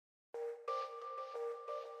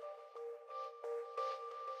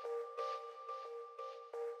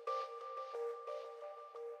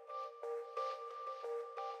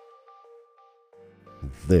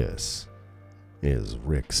This is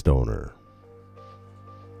Rick Stoner.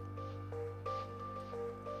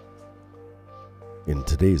 In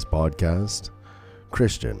today's podcast,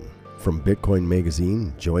 Christian from Bitcoin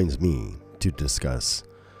Magazine joins me to discuss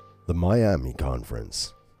the Miami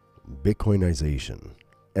Conference, Bitcoinization,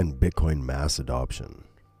 and Bitcoin mass adoption.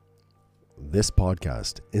 This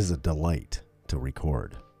podcast is a delight to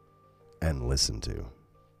record and listen to.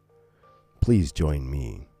 Please join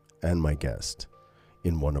me and my guest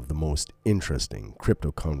in one of the most interesting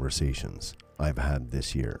crypto conversations I've had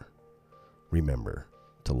this year. Remember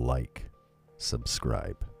to like,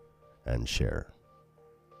 subscribe, and share.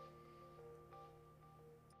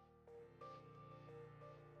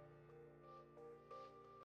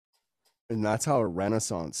 And that's how a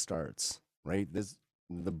renaissance starts, right?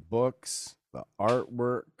 The books, the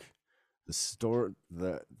artwork, the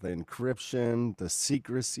encryption, the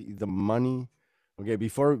secrecy, the money. Okay,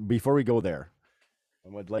 before we go there, I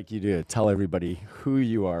would like you to tell everybody who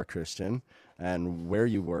you are, Christian, and where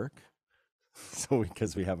you work. So,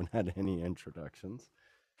 because we haven't had any introductions.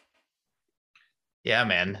 Yeah,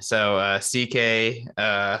 man. So CK,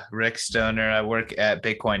 Rick Stoner, I work at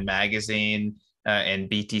Bitcoin Magazine and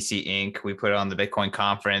BTC Inc. We put on the Bitcoin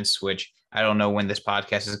conference, which I don't know when this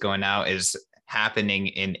podcast is going out, is happening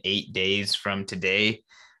in 8 days from today.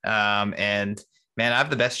 And man, I have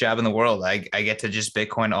the best job in the world. I get to just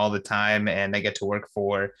Bitcoin all the time, and I get to work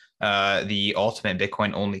for the ultimate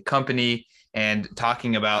Bitcoin only company. And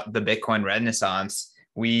talking about the Bitcoin Renaissance,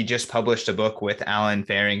 we just published a book with Alan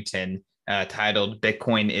Farrington titled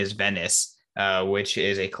Bitcoin is Venice, which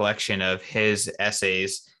is a collection of his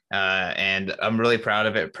essays. And I'm really proud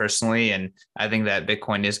of it personally. And I think that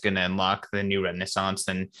Bitcoin is going to unlock the new renaissance.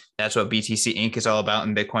 And that's what BTC Inc. is all about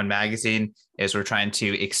in Bitcoin Magazine, is we're trying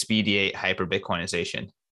to expedite hyper Bitcoinization.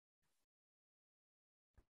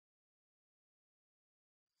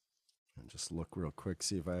 Just look real quick,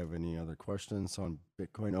 see if I have any other questions on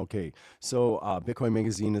Bitcoin. Okay, so Bitcoin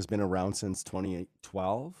Magazine has been around since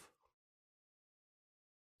 2012.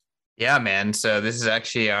 Yeah, man. So this is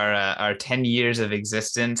actually our 10 years of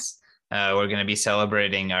existence. We're going to be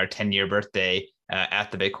celebrating our 10-year birthday at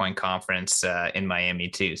the Bitcoin conference in Miami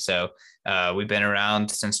too. So we've been around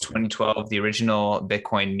since 2012, the original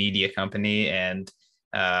Bitcoin media company, and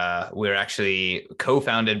we're actually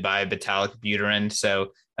co-founded by Vitalik Buterin.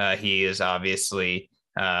 So he is obviously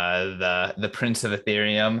the prince of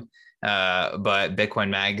Ethereum. But Bitcoin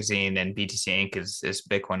Magazine and BTC Inc. is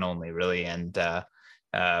Bitcoin only, really, and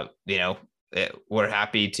we're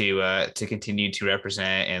happy to continue to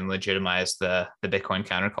represent and legitimize the Bitcoin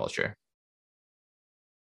counterculture.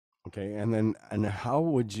 Okay, and how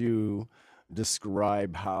would you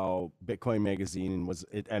describe how Bitcoin Magazine was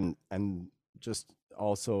it, and just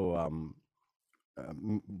also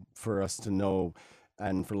for us to know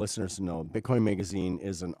and for listeners to know, Bitcoin Magazine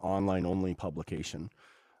is an online only publication.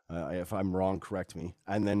 If I'm wrong, correct me.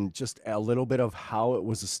 And then just a little bit of how it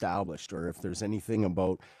was established, or if there's anything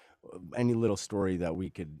about any little story that we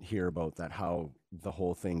could hear about that, how the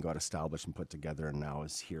whole thing got established and put together and now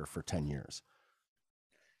is here for 10 years.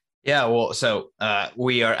 Yeah, well, so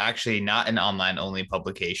we are actually not an online only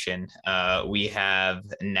publication. We have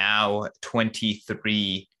now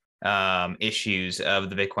 23 issues of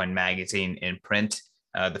the Bitcoin Magazine in print.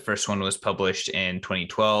 The first one was published in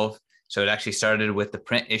 2012. So it actually started with the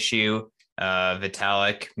print issue.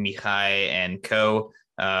 Vitalik, Mihai, and co.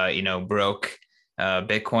 Broke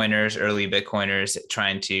Bitcoiners, early Bitcoiners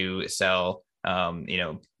trying to sell,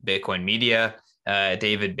 Bitcoin media.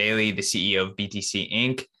 David Bailey, the CEO of BTC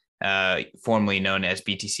Inc., formerly known as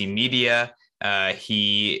BTC Media.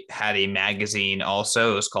 He had a magazine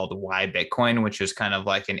also. It was called Why Bitcoin, which was kind of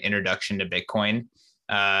like an introduction to Bitcoin.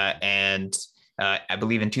 And I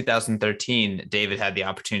believe in 2013, David had the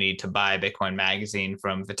opportunity to buy Bitcoin Magazine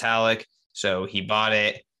from Vitalik. So he bought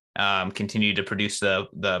it, continued to produce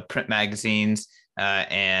the print magazines,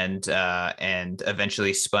 and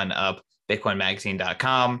eventually spun up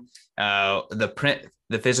BitcoinMagazine.com.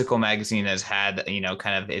 The physical magazine has had,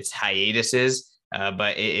 kind of its hiatuses,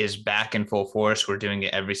 but it is back in full force. We're doing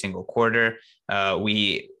it every single quarter.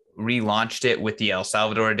 We relaunched it with the El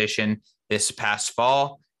Salvador edition this past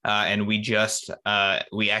fall, and we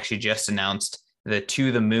actually just announced the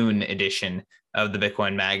To the Moon edition of the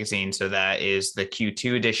Bitcoin magazine. So that is the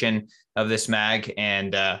Q2 edition of this mag,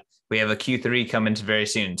 and we have a Q3 coming very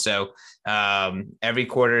soon. So every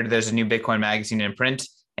quarter there's a new Bitcoin magazine in print.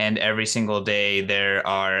 And every single day, there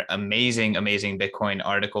are amazing, amazing Bitcoin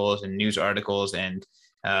articles and news articles and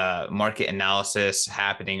market analysis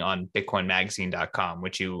happening on BitcoinMagazine.com,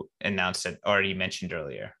 which you announced and already mentioned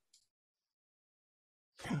earlier.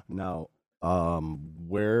 Now,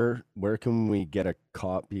 Where can we get a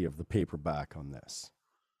copy of the paperback on this?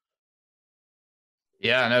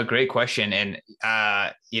 Yeah, no, great question. And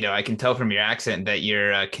I can tell from your accent that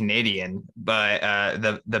you're Canadian, but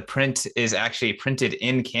the print is actually printed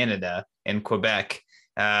in Canada, in Quebec,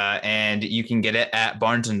 and you can get it at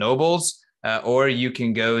Barnes and Nobles, or you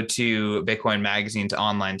can go to Bitcoin Magazine's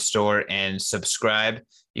online store and subscribe.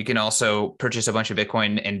 You can also purchase a bunch of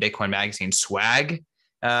Bitcoin and Bitcoin Magazine swag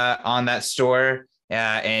on that store.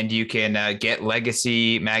 And you can get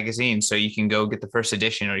Legacy magazine, so you can go get the first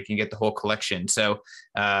edition, or you can get the whole collection. So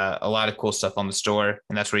a lot of cool stuff on the store,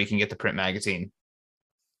 and that's where you can get the print magazine.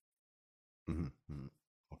 Mm-hmm.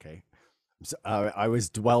 Okay. So, I was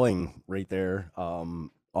dwelling right there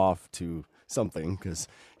off to something because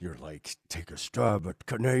you're like, take a stab at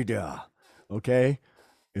Canada. Okay.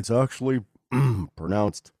 It's actually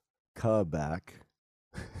pronounced Quebec.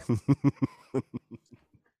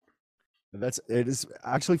 It is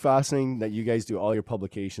actually fascinating that you guys do all your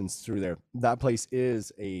publications through there. That place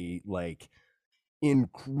is a like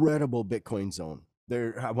incredible Bitcoin zone.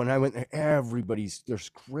 There, when I went there, there's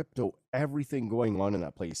crypto, everything going on in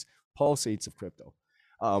that place, pulsates of crypto.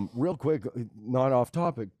 Real quick, not off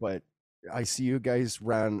topic, but I see you guys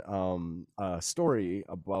ran a story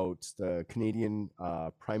about the Canadian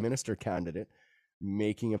Prime Minister candidate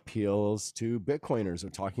making appeals to Bitcoiners or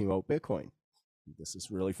talking about Bitcoin. This is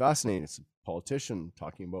really fascinating. It's a politician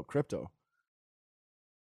talking about crypto.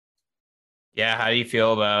 Yeah, how do you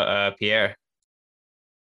feel about Pierre?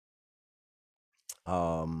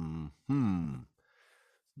 Um, hmm.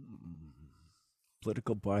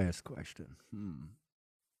 Political bias question.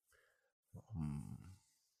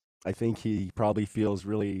 I think he probably feels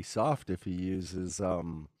really soft if he uses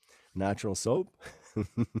natural soap.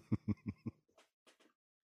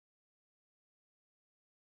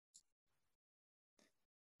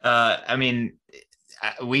 I mean,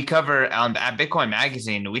 we cover at Bitcoin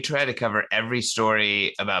Magazine. We try to cover every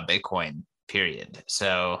story about Bitcoin. Period.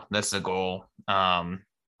 So that's the goal.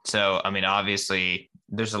 So I mean, obviously,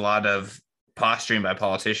 there's a lot of posturing by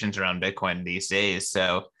politicians around Bitcoin these days.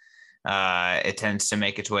 So it tends to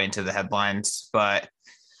make its way into the headlines. But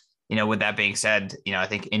with that being said, I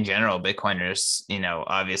think in general, Bitcoiners,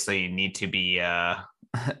 obviously need to be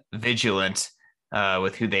vigilant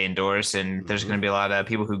with who they endorse. And there's Mm-hmm. going to be a lot of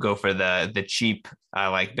people who go for the cheap, I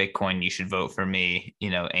like Bitcoin, you should vote for me,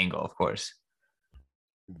 angle, of course.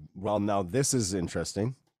 Well, now this is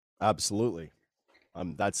interesting. Absolutely.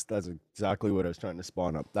 That's exactly what I was trying to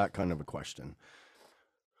spawn up. That kind of a question.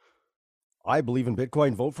 I believe in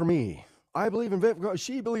Bitcoin. Vote for me. I believe in Bitcoin.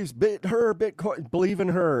 She believes her Bitcoin. Believe in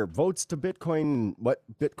her. Votes to Bitcoin. What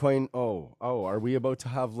Bitcoin? Oh. Are we about to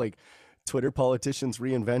have like Twitter politicians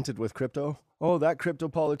reinvented with crypto? Oh, that crypto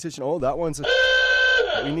politician. Oh, that one's a.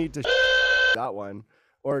 We need to that one,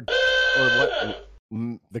 or what?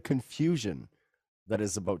 The confusion that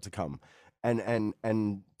is about to come, and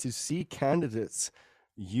to see candidates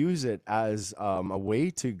use it as a way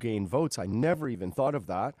to gain votes. I never even thought of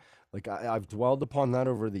that. Like I've dwelled upon that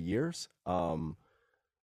over the years,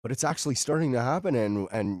 but it's actually starting to happen.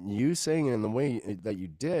 And you saying it in the way that you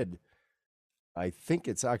did, I think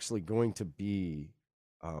it's actually going to be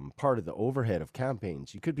part of the overhead of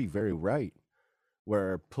campaigns. You could be very right.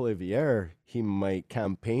 Where Poilievre, he might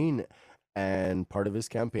campaign, and part of his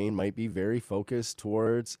campaign might be very focused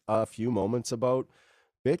towards a few moments about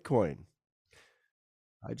Bitcoin.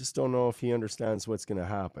 I just don't know if he understands what's going to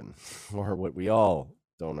happen, or what we all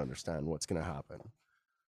don't understand what's going to happen.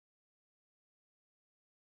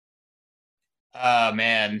 Oh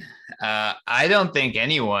man, I don't think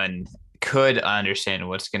anyone could understand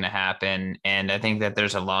what's going to happen, and I think that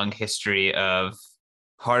there's a long history of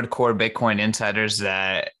hardcore Bitcoin insiders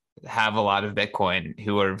that have a lot of Bitcoin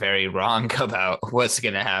who are very wrong about what's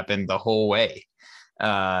going to happen the whole way.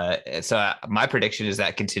 So my prediction is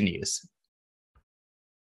that continues.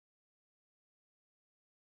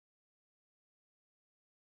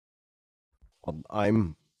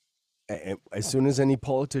 I'm as soon as any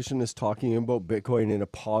politician is talking about Bitcoin in a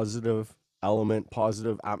positive element,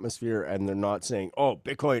 positive atmosphere, and they're not saying, "Oh,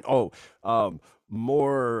 Bitcoin,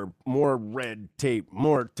 more red tape,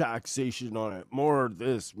 more taxation on it, more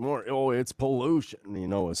this, more it's pollution."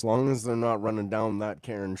 As long as they're not running down that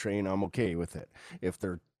Karen train, I'm okay with it. If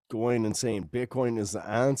they're going and saying Bitcoin is the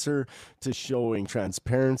answer to showing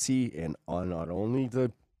transparency in on not only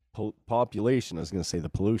the population, I was going to say the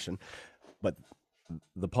pollution, but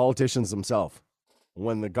the politicians themselves.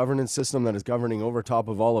 When the governance system that is governing over top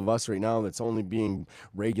of all of us right now, that's only being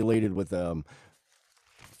regulated with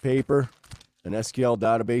paper and SQL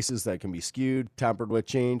databases that can be skewed, tampered with,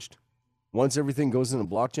 changed. Once everything goes into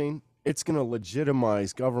blockchain, it's going to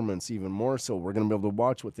legitimize governments even more so. We're going to be able to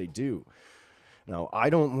watch what they do. Now, I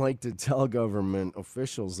don't like to tell government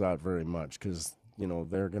officials that very much because,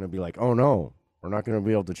 they're going to be like, oh no, we're not going to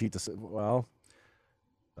be able to cheat this. Well,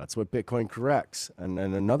 that's what Bitcoin corrects. And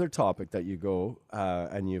then another topic that you go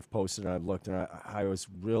and you've posted and I've looked and I was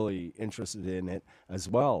really interested in it as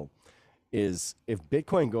well is if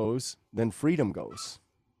Bitcoin goes, then freedom goes.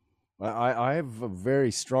 I have a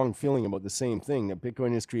very strong feeling about the same thing that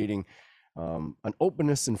Bitcoin is creating an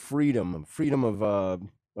openness and freedom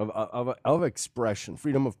of expression,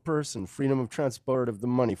 freedom of person, freedom of transport of the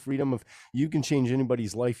money, freedom of you can change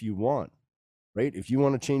anybody's life you want, right? If you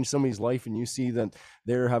want to change somebody's life and you see that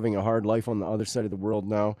they're having a hard life on the other side of the world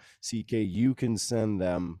now, CK, you can send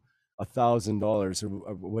them $1,000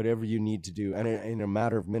 or whatever you need to do, and in a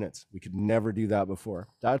matter of minutes. We could never do that before.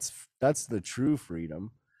 That's the true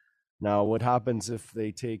freedom. Now, what happens if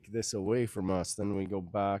they take this away from us? Then we go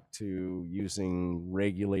back to using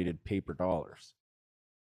regulated paper dollars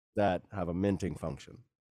that have a minting function.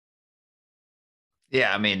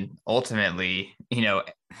 Yeah, I mean, ultimately,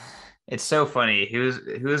 it's so funny.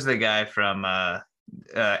 Who's the guy from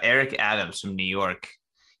Eric Adams from New York?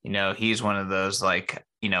 He's one of those like,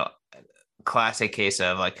 classic case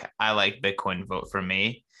of like, I like Bitcoin, vote for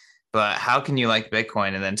me. But how can you like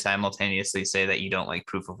Bitcoin and then simultaneously say that you don't like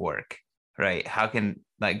proof of work, right? How can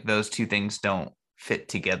like those two things don't fit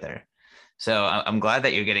together? So I'm glad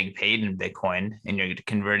that you're getting paid in Bitcoin and you're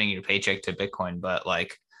converting your paycheck to Bitcoin, but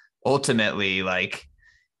like ultimately, like,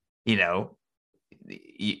 you know,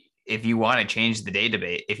 if you want to change the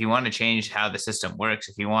database, if you want to change how the system works,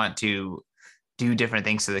 if you want to do different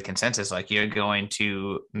things to the consensus, like you're going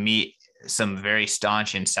to meet some very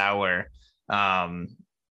staunch and sour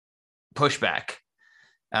pushback,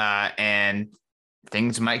 and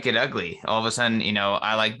things might get ugly. All of a sudden,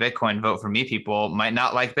 I like Bitcoin, vote for me. People might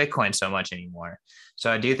not like Bitcoin so much anymore.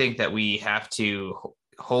 So I do think that we have to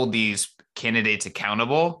hold these candidates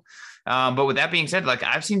accountable. But with that being said, like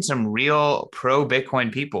I've seen some real pro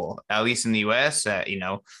Bitcoin people, at least in the US.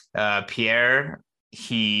 Pierre,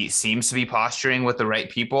 he seems to be posturing with the right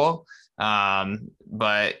people.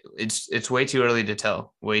 But it's way too early to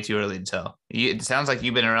tell. Way too early to tell. It sounds like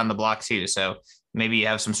you've been around the block too, so maybe you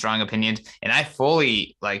have some strong opinions. And I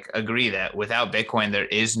fully like agree that without Bitcoin, there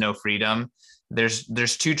is no freedom. There's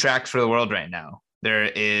two tracks for the world right now. There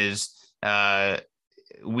is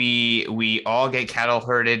we all get cattle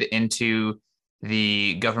herded into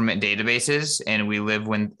the government databases, and we live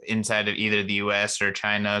inside of either the US or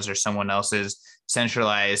China's or someone else's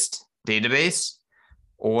centralized database,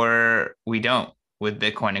 or we don't with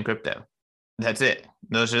Bitcoin and crypto. That's it.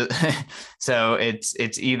 Those are so it's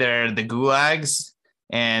either the gulags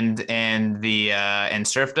and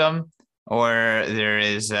serfdom, or there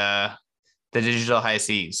is the digital high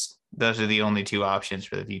seas. Those are the only two options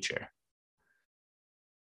for the future.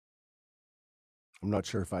 I'm not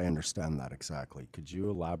sure if I understand that exactly. Could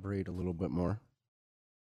you elaborate a little bit more?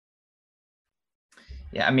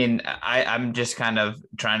 Yeah, I mean, I'm just kind of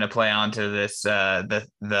trying to play onto this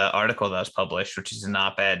the article that was published, which is an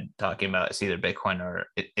op-ed talking about it's either Bitcoin or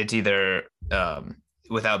it's either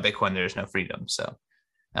without Bitcoin there's no freedom. So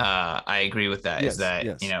I agree with that. Yes, Is that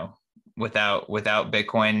yes. without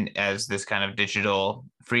Bitcoin as this kind of digital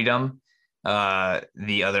freedom,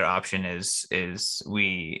 the other option is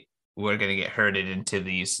we're going to get herded into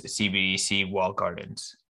these CBDC wall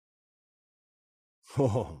gardens.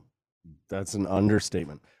 Oh, that's an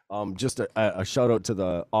understatement. Just a shout out to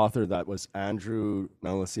the author that was Andrew.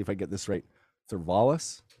 Now let's see if I get this right.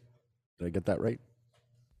 Thurvalis. Did I get that right?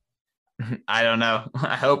 I don't know.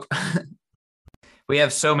 I hope. We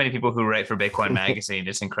have so many people who write for Bitcoin Magazine.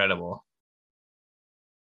 It's incredible.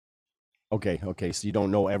 Okay. So you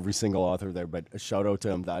don't know every single author there, but a shout out to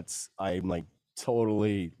him. I'm like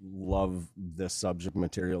totally love the subject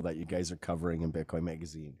material that you guys are covering in Bitcoin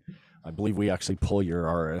Magazine. I believe we actually pull your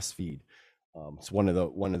RSS feed. It's one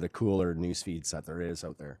of the cooler news feeds that there is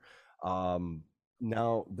out there.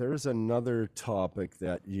 Now there's another topic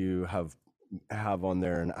that you have on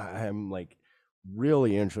there, and I am like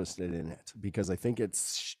really interested in it because I think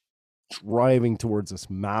it's driving towards this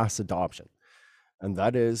mass adoption. And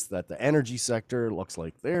that is that the energy sector looks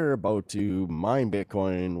like they're about to mine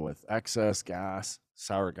Bitcoin with excess gas,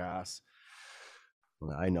 sour gas.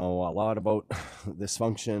 I know a lot about this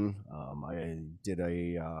function. I did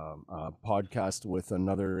a podcast with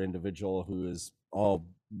another individual who is all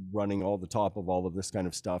running all the top of all of this kind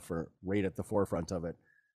of stuff or right at the forefront of it.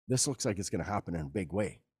 This looks like it's going to happen in a big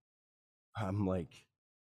way. I'm like,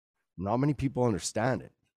 not many people understand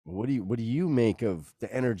it. What do you make of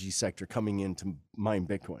the energy sector coming in to mine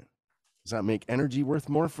Bitcoin? Does that make energy worth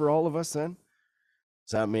more for all of us then?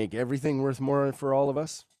 Does that make everything worth more for all of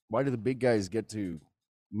us? Why do the big guys get to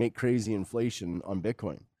make crazy inflation on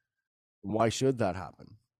Bitcoin? Why should that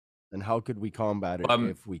happen? And how could we combat it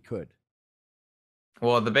if we could?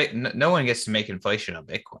 Well, no one gets to make inflation on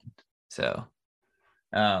Bitcoin. So,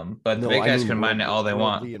 but the No, big I guys mean can mine it all they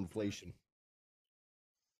want. worldly inflation.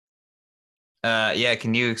 Yeah,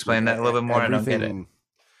 can you explain Like that a little bit more? I don't get it. everything,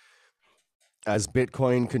 as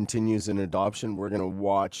Bitcoin continues in adoption, we're going to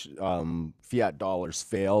watch fiat dollars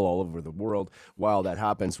fail all over the world. While that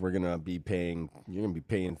happens, you're going to be paying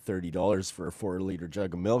 $30 for a 4-liter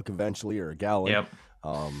jug of milk eventually, or a gallon. Yep.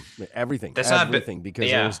 Everything, That's everything,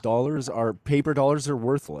 because those paper dollars are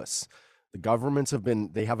worthless. The governments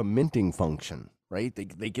they have a minting function, right?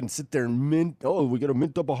 They can sit there and mint. Oh, we got to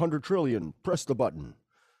mint up 100 trillion. Press the button.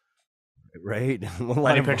 Right, a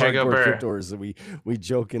lot of hardcore cryptos that we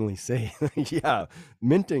jokingly say, yeah,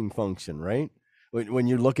 minting function, right? When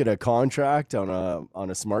you look at a contract on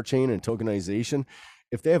a smart chain and tokenization,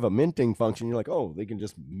 if they have a minting function, you're like, oh, they can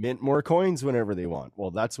just mint more coins whenever they want.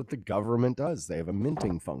 Well, that's what the government does. They have a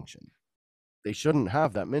minting function. They shouldn't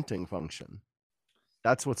have that minting function.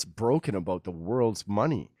 That's what's broken about the world's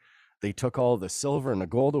money. They took all the silver and the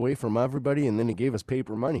gold away from everybody, and then they gave us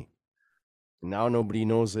paper money. Now nobody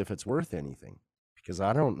knows if it's worth anything, because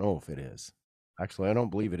I don't know if it is. Actually, I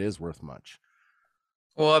don't believe it is worth much.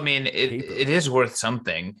 Well, I mean, it is worth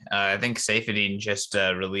something. I think Saifedean just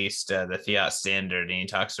released the fiat standard, and he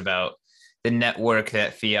talks about the network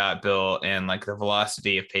that fiat built and like the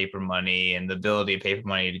velocity of paper money and the ability of paper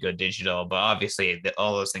money to go digital. But obviously,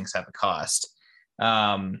 all those things have a cost.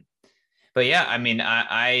 But yeah, I mean,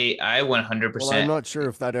 I 100%. Well, I'm not sure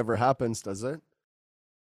if that ever happens, does it?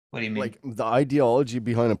 What do you mean? Like, the ideology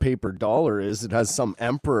behind a paper dollar is it has some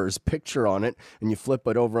emperor's picture on it, and you flip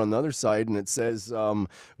it over on the other side and it says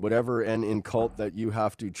whatever and in cult that you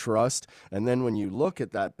have to trust. And then when you look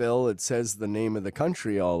at that bill, it says the name of the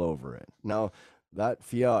country all over it. Now, that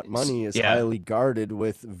fiat money is highly guarded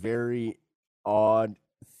with very odd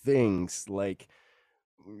things. Like,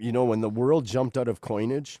 when the world jumped out of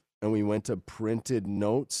coinage and we went to printed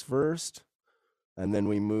notes first, and then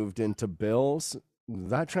we moved into bills,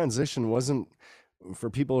 that transition wasn't, for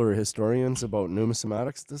people who are historians about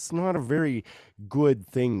numismatics, that's not a very good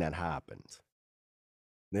thing that happened.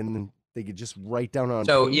 Then they could just write down on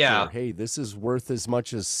paper, hey, this is worth as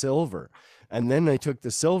much as silver. And then they took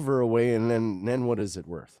the silver away, and then what is it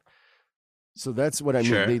worth? So that's what I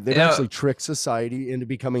mean. They've actually tricked society into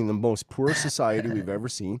becoming the most poor society we've ever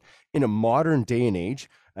seen in a modern day and age.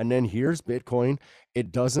 And then here's Bitcoin.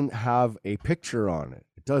 It doesn't have a picture on it.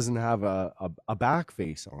 It doesn't have a back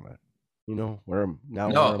face on it. Where I'm now.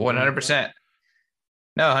 No, 100%.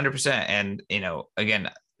 No, 100%. And,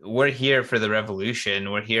 again, we're here for the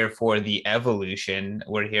revolution. We're here for the evolution.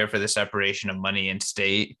 We're here for the separation of money and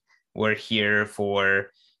state. We're here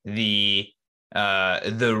for the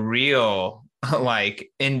real,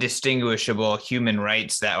 like, indistinguishable human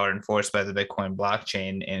rights that are enforced by the Bitcoin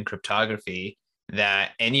blockchain and cryptography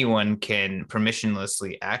that anyone can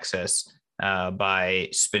permissionlessly access by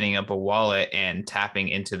spinning up a wallet and tapping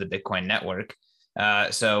into the Bitcoin network.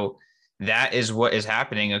 So that is what is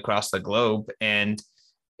happening across the globe. And,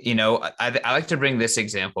 I like to bring this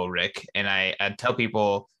example, Rick, and I tell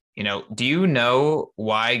people, do you know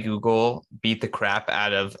why Google beat the crap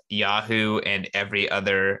out of Yahoo and every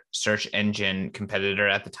other search engine competitor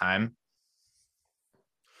at the time?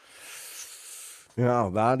 Yeah,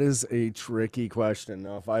 that is a tricky question.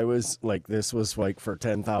 Now, if I was like, this was like for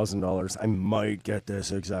 $10,000, I might get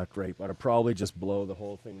this exact right, but I'd probably just blow the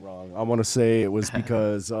whole thing wrong. I want to say it was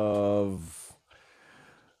because of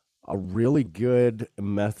a really good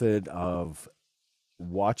method of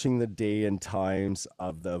watching the day and times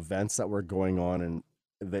of the events that were going on, and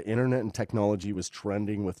the internet and technology was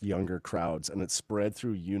trending with younger crowds, and it spread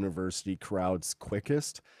through university crowds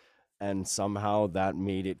quickest. And somehow that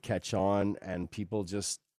made it catch on, and people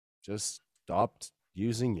just stopped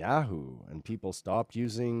using Yahoo, and people stopped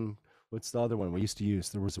using, what's the other one we used to use?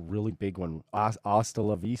 There was a really big one, Hasta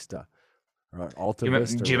La Vista, or Alta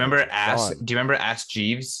Vista. Do you remember Ask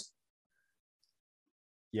Jeeves?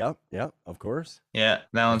 Yep, of course. Yeah,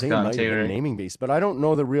 that one's gone too. Right? Naming base, but I don't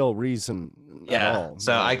know the real reason at all.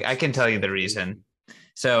 So I can tell you the reason.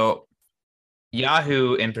 So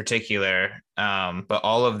Yahoo in particular, but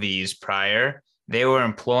all of these prior, they were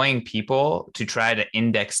employing people to try to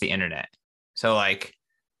index the internet. So like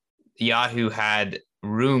Yahoo had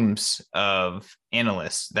rooms of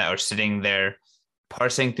analysts that are sitting there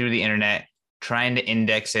parsing through the internet, trying to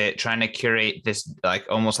index it, trying to curate this like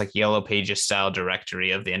almost like Yellow Pages style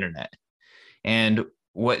directory of the internet. And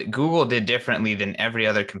what Google did differently than every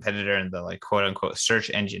other competitor in the like quote unquote search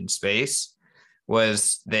engine space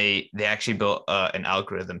was they actually built an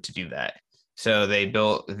algorithm to do that. So they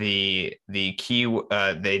built the key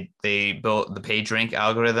they built the page rank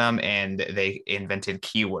algorithm, and they invented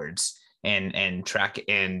keywords and track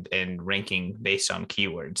and ranking based on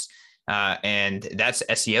keywords. And that's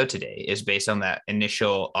SEO today, is based on that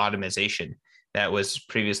initial automation that was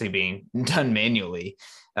previously being done manually.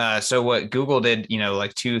 So what Google did,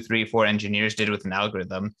 like 2, 3, 4 engineers did with an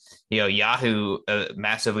algorithm, Yahoo, a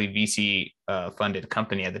massively VC funded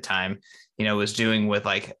company at the time, was doing with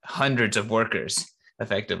like hundreds of workers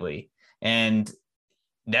effectively. And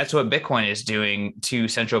that's what Bitcoin is doing to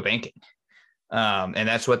central banking. And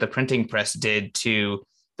that's what the printing press did to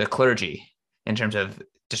the clergy in terms of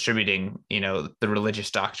distributing, the religious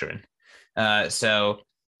doctrine. So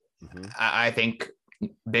Mm-hmm. I think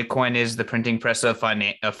Bitcoin is the printing press of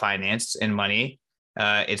finance and money.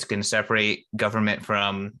 It's going to separate government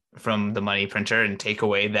from the money printer and take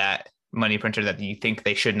away that money printer that you think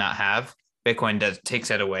they should not have. Bitcoin takes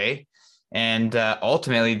that away, and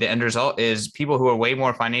ultimately the end result is people who are way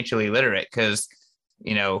more financially literate, because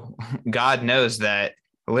God knows that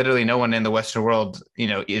literally no one in the Western world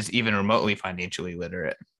is even remotely financially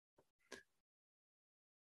literate.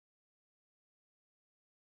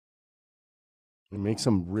 You make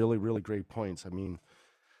some really, really great points. I mean,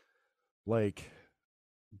 like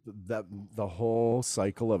that the whole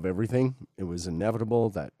cycle of everything, it was inevitable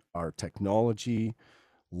that our technology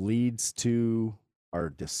leads to our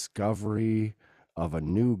discovery of a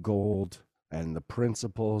new gold and the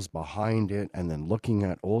principles behind it, and then looking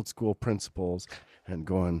at old school principles and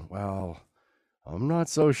going, well, I'm not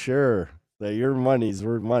so sure that your money's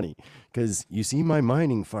worth money, because you see my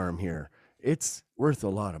mining farm here, it's worth a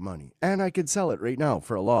lot of money, and I could sell it right now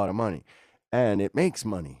for a lot of money, and it makes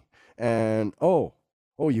money. And oh,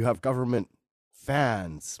 you have government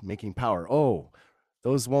fans making power. Oh,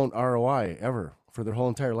 those won't ROI ever for their whole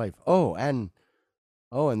entire life. And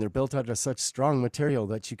they're built out of such strong material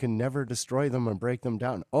that you can never destroy them and break them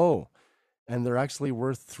down. Oh, and they're actually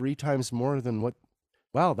worth 3 times more than what.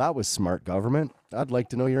 Wow, that was smart, government. I'd like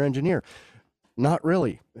to know your engineer. Not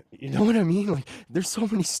really. You know what I mean? Like, there's so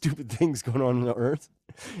many stupid things going on the earth.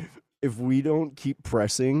 If we don't keep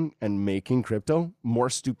pressing and making crypto, more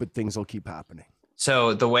stupid things will keep happening.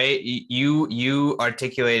 So the way you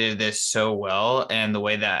articulated this so well, and the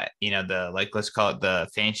way that let's call it the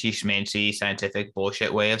fancy schmancy scientific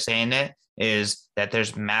bullshit way of saying it, is that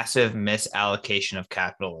there's massive misallocation of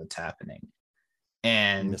capital that's happening,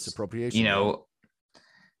 and Misappropriation. Right?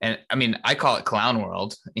 and I mean, I call it clown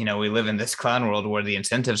world. We live in this clown world where the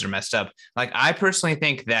incentives are messed up. Like, I personally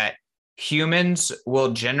think that humans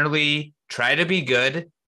will generally try to be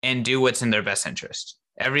good and do what's in their best interest.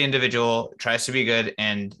 Every individual tries to be good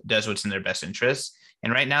and does what's in their best interest.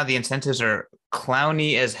 And right now, the incentives are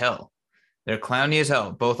clowny as hell. They're clowny as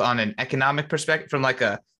hell, both on an economic perspective, from like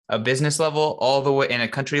a business level, all the way, in a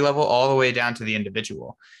country level, all the way down to the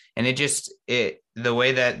individual. And the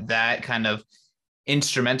way that kind of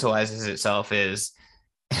instrumentalizes itself is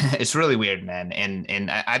it's really weird, man.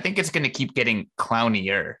 And I think it's going to keep getting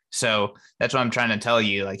clownier. So that's what I'm trying to tell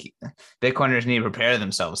you. Like, Bitcoiners need to prepare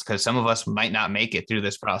themselves, because some of us might not make it through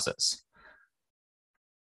this process.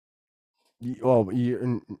 Well,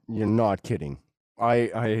 you're not kidding.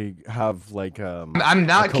 I have like I'm a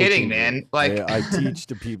not kidding, coaching group. man. Like, I teach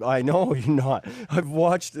to people. I know you're not. I've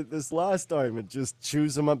watched it this last time. It just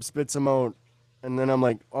chews them up, spits them out, and then I'm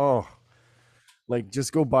like, oh, like,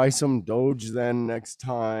 just go buy some Doge then next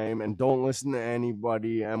time, and don't listen to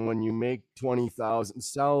anybody. And when you make 20,000,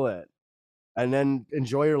 sell it, and then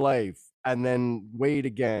enjoy your life, and then wait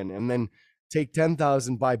again, and then take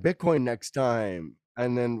 10,000, buy Bitcoin next time,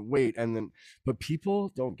 and then wait, and then. But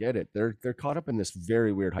people don't get it. They're caught up in this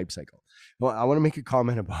very weird hype cycle. Well, I want to make a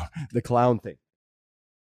comment about the clown thing.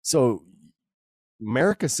 So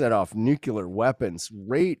America set off nuclear weapons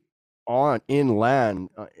right on inland,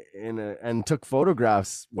 and took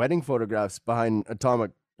photographs, wedding photographs, behind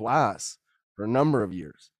atomic blasts for a number of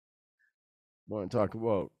years. Want to talk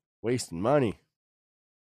about wasting money?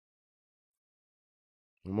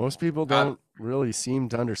 Most people don't really seem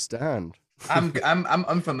to understand. I'm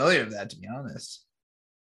unfamiliar with that, to be honest.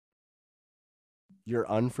 You're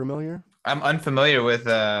unfamiliar? I'm unfamiliar with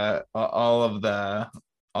I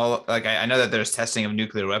know that there's testing of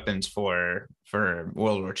nuclear weapons for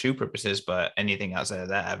World War II purposes, but anything outside of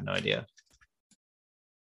that, I have no idea.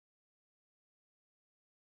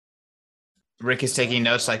 Rick is taking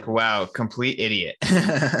notes like, wow, complete idiot.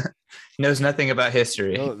 Knows nothing about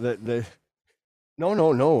history. No,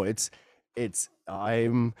 no.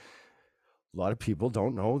 I'm A lot of people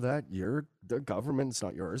don't know that the government, it's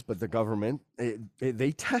not yours, but the government,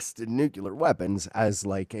 they tested nuclear weapons as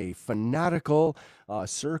like a fanatical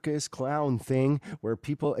circus clown thing where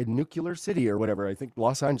people in Nuclear City or whatever, I think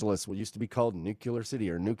Los Angeles used to be called Nuclear City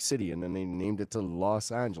or Nuke City, and then they named it to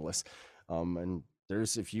Los Angeles. And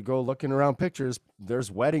if you go looking around pictures,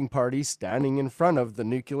 there's wedding parties standing in front of the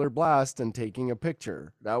nuclear blast and taking a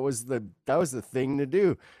picture. That was the thing to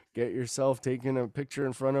do. Get yourself taking a picture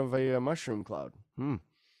in front of a mushroom cloud.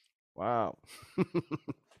 Wow.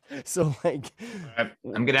 So like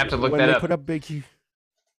I'm gonna have to look when that they up. put up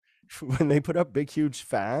when they put up big huge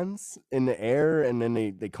fans in the air and then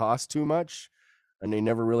they cost too much and they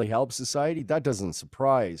never really help society, that doesn't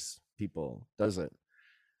surprise people, does it?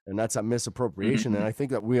 And that's a misappropriation. And Mhm. I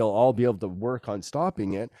think that we'll all be able to work on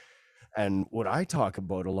stopping it. And what I talk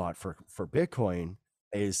about a lot for Bitcoin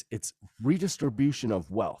is its redistribution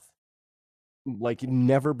of wealth like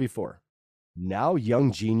never before. Now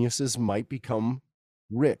young geniuses might become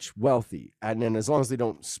rich, wealthy, and then as long as they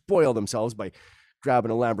don't spoil themselves by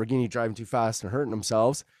grabbing a Lamborghini, driving too fast and hurting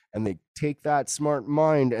themselves, and they take that smart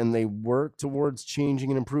mind and they work towards changing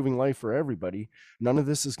and improving life for everybody, none of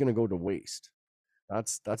this is going to go to waste.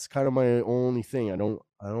 That's kind of my only thing. I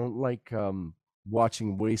don't like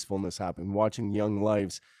watching wastefulness happen, watching young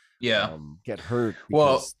lives Yeah. get hurt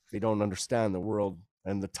Well, because they don't understand the world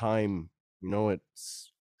and the time.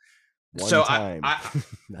 It's so one time. That's it.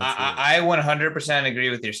 I 100% agree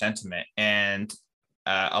with your sentiment, and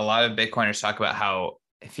a lot of Bitcoiners talk about how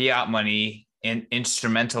fiat money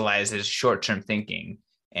instrumentalizes short-term thinking,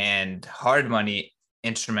 and hard money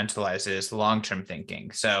instrumentalizes long-term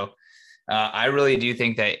thinking. So I really do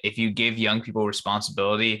think that if you give young people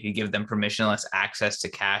responsibility, if you give them permissionless access to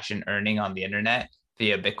cash and earning on the internet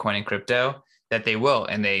via Bitcoin and crypto, that they will,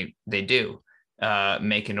 and they do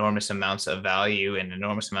make enormous amounts of value and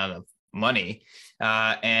enormous amount of money.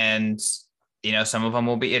 And some of them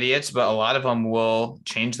will be idiots, but a lot of them will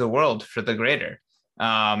change the world for the greater.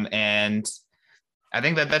 And I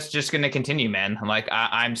think that that's just going to continue, man.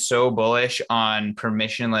 I'm so bullish on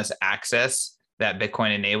permissionless access that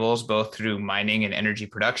Bitcoin enables, both through mining and energy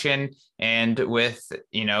production, and with,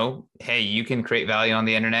 hey, you can create value on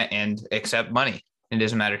the internet and accept money. It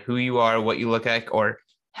doesn't matter who you are, what you look like, or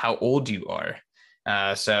how old you are.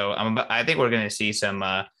 So I think we're going to see some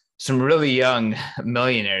really young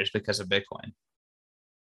millionaires because of Bitcoin.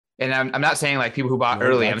 And I'm not saying like people who bought No,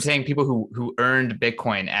 early. I'm that's saying people who earned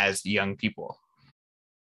Bitcoin as young people.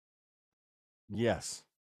 yes.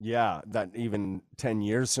 Yeah, that even 10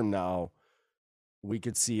 years from now, we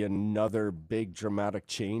could see another big dramatic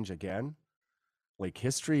change again. Like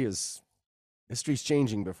history's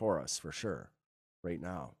changing before us for sure right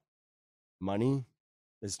now. Money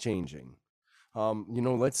is changing.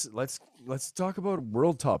 Let's talk about a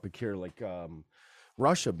world topic here, like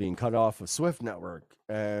Russia being cut off of Swift network,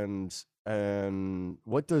 and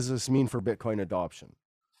what does this mean for Bitcoin adoption?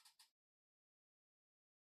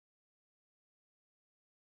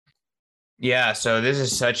 Yeah, so this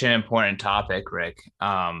is such an important topic, Rick.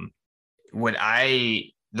 The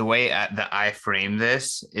way that I frame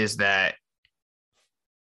this is that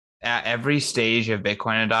at every stage of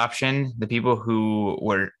Bitcoin adoption, the people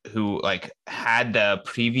who like had the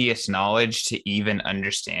previous knowledge to even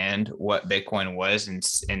understand what Bitcoin was and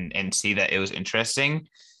see that it was interesting,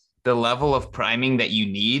 the level of priming that you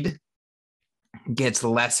need gets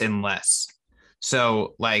less and less.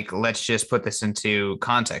 So, like, let's just put this into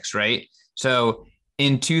context, right? So,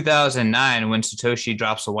 in 2009, when Satoshi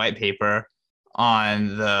drops a white paper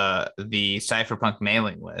on the cypherpunk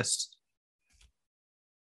mailing list,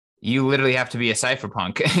 you literally have to be a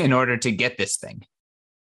cypherpunk in order to get this thing.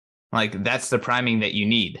 Like, that's the priming that you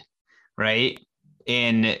need, right?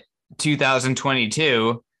 In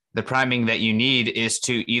 2022, the priming that you need is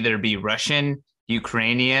to either be Russian,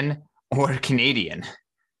 Ukrainian, or Canadian,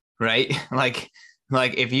 right? Like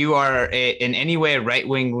if you are in any way a right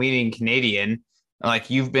wing leaning Canadian, like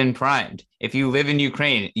you've been primed. If you live in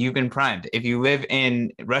Ukraine, you've been primed. If you live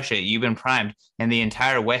in Russia, you've been primed, and the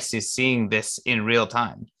entire West is seeing this in real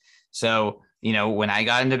time. So when I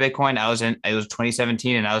got into Bitcoin, it was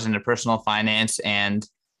 2017, and I was into personal finance and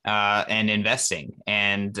investing,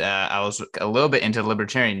 and I was a little bit into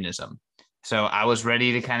libertarianism. So I was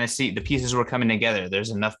ready to kind of see the pieces were coming together. There's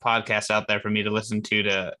enough podcasts out there for me to listen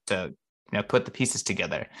to put the pieces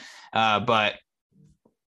together. But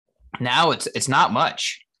now it's not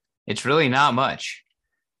much. It's really not much.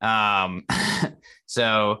 Um,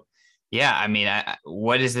 so yeah, I mean,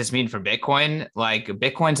 what does this mean for Bitcoin? Like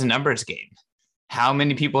Bitcoin's a numbers game. How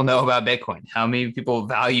many people know about Bitcoin? How many people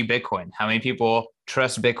value Bitcoin? How many people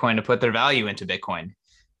trust Bitcoin to put their value into Bitcoin?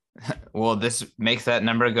 Well, this makes that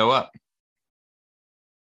number go up.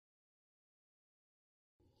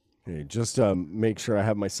 Okay, just make sure I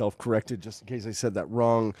have myself corrected, just in case I said that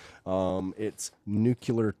wrong. It's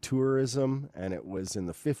nuclear tourism, and it was in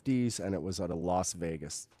the 50s, and it was out of Las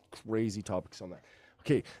Vegas. Crazy topics on that.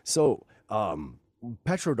 Okay, so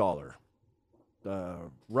petrodollar,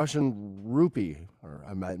 Russian rupee, or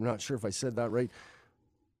I'm not sure if I said that right.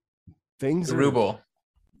 Things The are ruble.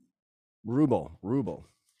 ruble.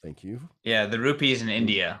 Thank you. Yeah, the rupees in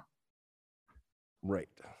India. Right.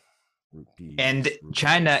 Rupees, And rupees.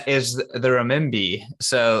 China is the renminbi.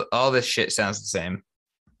 So all this shit sounds the same.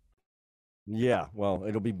 Yeah, well,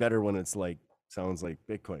 it'll be better when it's like sounds like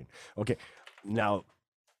Bitcoin. Okay, now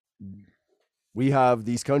we have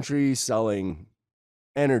these countries selling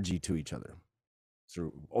energy to each other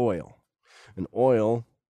through oil, and oil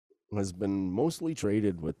has been mostly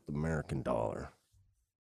traded with the American dollar.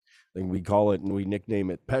 Then we call it and we nickname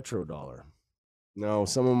it petrodollar. Now,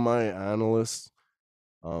 some of my analysts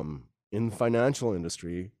in the financial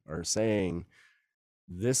industry are saying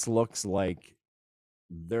this looks like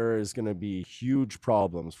there is going to be huge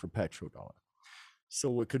problems for petrodollar. So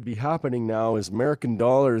what could be happening now is American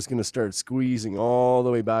dollar is going to start squeezing all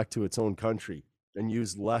the way back to its own country and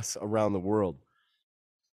used less around the world.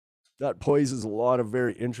 That poses a lot of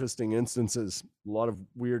very interesting instances, a lot of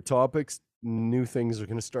weird topics. New things are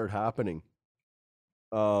going to start happening.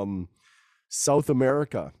 South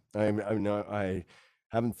America. I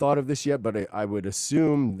haven't thought of this yet, but I would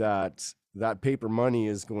assume that that paper money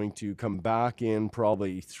is going to come back in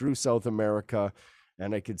probably through South America,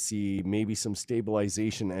 and I could see maybe some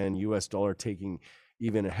stabilization and US dollar taking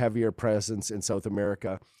even a heavier presence in South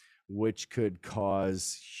America, which could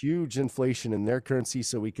cause huge inflation in their currency.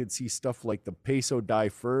 So we could see stuff like the peso die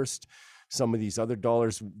first. Some of these other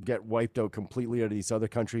dollars get wiped out completely out of these other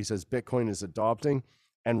countries as Bitcoin is adopting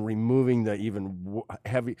and removing the even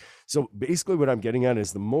heavy. So basically what I'm getting at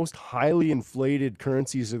is the most highly inflated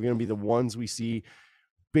currencies are going to be the ones we see.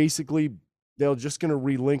 Basically, they're just going to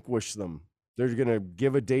relinquish them. They're going to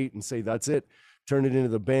give a date and say, that's it. Turn it into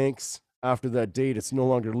the banks. After that date, it's no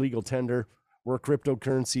longer legal tender. We're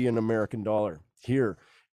cryptocurrency and American dollar here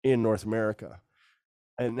in North America.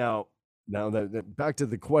 And now that back to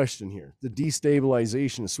the question here, the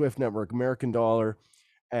destabilization of SWIFT network, American dollar,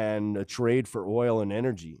 and a trade for oil and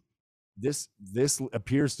energy. This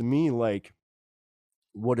appears to me like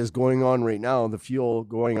what is going on right now, the fuel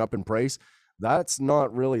going up in price. That's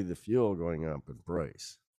not really the fuel going up in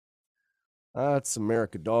price. That's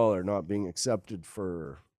American dollar not being accepted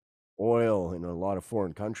for oil in a lot of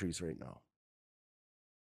foreign countries right now.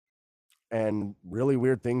 And really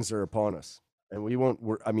weird things are upon us.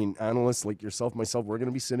 And analysts like yourself, myself, we're going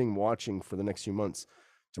to be sitting watching for the next few months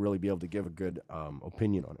to really be able to give a good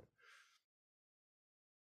opinion on it.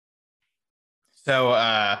 So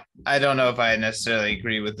I don't know if I necessarily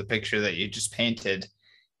agree with the picture that you just painted,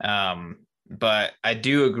 but I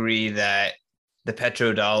do agree that the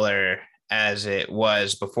petrodollar, as it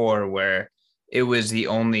was before, where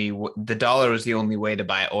the dollar was the only way to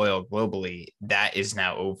buy oil globally, that is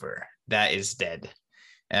now over. That is dead.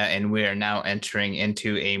 And we are now entering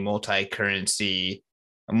into a multi-currency.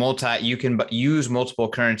 You can use multiple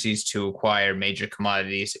currencies to acquire major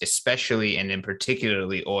commodities, especially and in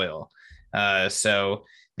particularly oil. So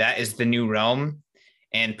that is the new realm.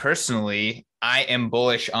 And personally, I am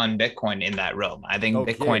bullish on Bitcoin in that realm. I think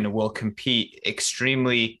Bitcoin will compete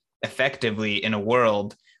extremely effectively in a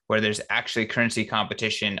world where there's actually currency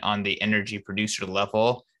competition on the energy producer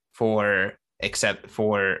level except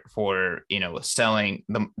for selling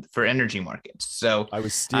them for energy markets. So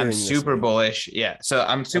I'm super bullish. Yeah. So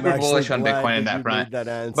I'm super bullish on Bitcoin in that front. That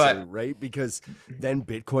answer, right? Because then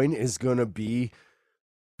Bitcoin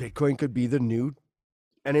could be the new,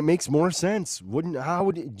 and it makes more sense.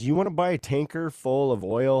 Do you want to buy a tanker full of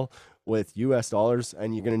oil with US dollars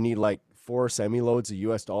and you're going to need like 4 semi-loads of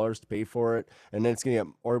US dollars to pay for it? And then it's going to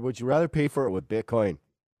get, or would you rather pay for it with Bitcoin?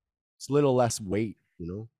 It's a little less weight,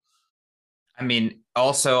 I mean,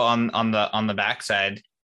 also on the backside,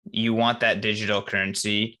 you want that digital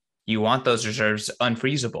currency. You want those reserves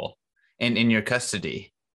unfreezable and in your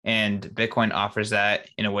custody. And Bitcoin offers that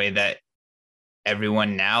in a way that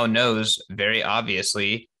everyone now knows very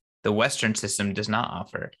obviously the Western system does not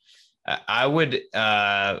offer. I would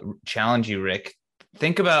challenge you, Rick.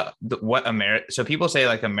 Think about what America. So people say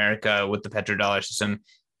like America with the petrodollar system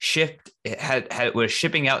was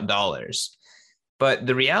shipping out dollars, but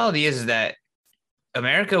the reality is that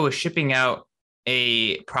America was shipping out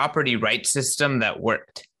a property rights system that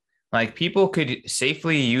worked. Like people could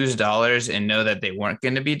safely use dollars and know that they weren't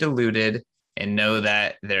going to be diluted. and know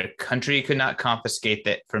that their country could not confiscate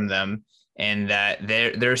that from them, and that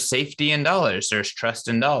there's safety in dollars, there's trust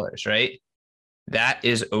in dollars, right? That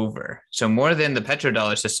is over. So more than the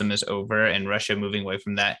petrodollar system is over and Russia moving away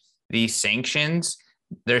from that, these sanctions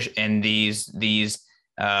there's and these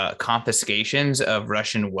confiscations of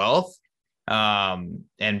Russian wealth,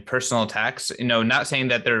 and personal attacks. Not saying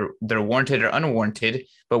that they're warranted or unwarranted,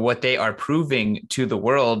 but what they are proving to the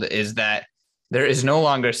world is that there is no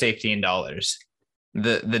longer safety in dollars.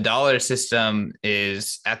 The dollar system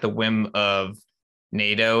is at the whim of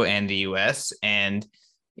NATO and the US, and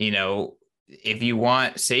if you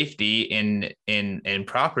want safety in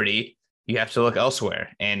property, you have to look elsewhere.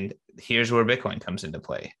 And here's where Bitcoin comes into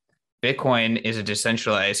play. Bitcoin is a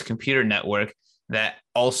decentralized computer network that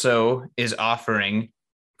also is offering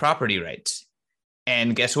property rights.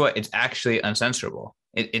 And guess what? It's actually uncensorable.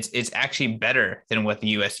 It's actually better than what the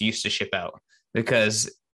US used to ship out, because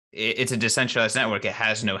it's a decentralized network. It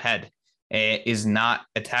has no head. It is not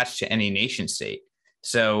attached to any nation state.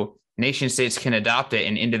 So nation states can adopt it,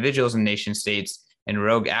 and individuals in nation states and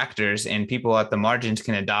rogue actors and people at the margins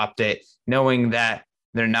can adopt it, knowing that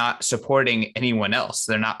they're not supporting anyone else.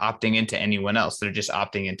 They're not opting into anyone else. They're just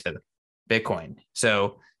opting into Bitcoin.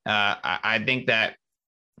 So I think that,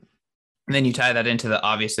 and then you tie that into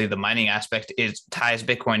obviously the mining aspect ties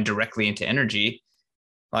Bitcoin directly into energy.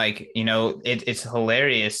 It's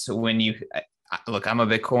hilarious when look, I'm a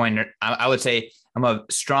Bitcoiner. I would say I'm a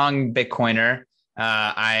strong Bitcoiner.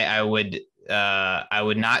 I would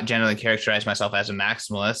not generally characterize myself as a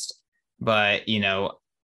maximalist, but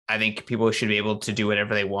I think people should be able to do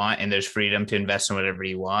whatever they want, and there's freedom to invest in whatever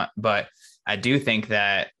you want. But I do think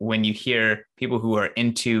that when you hear people who are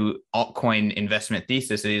into altcoin investment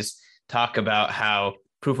theses talk about how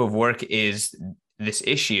proof of work is this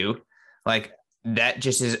issue, like that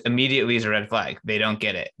just is immediately is a red flag. They don't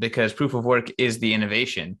get it, because proof of work is the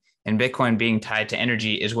innovation, and Bitcoin being tied to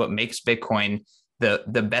energy is what makes Bitcoin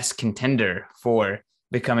the best contender for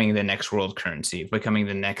becoming the next world currency, becoming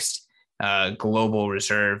the next global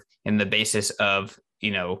reserve, and the basis of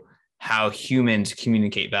how humans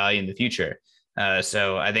communicate value in the future.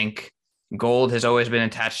 So I think gold has always been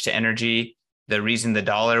attached to energy. The reason the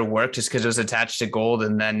dollar worked is because it was attached to gold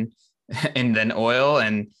and then oil.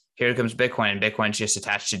 And here comes Bitcoin, and Bitcoin's just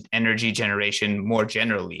attached to energy generation more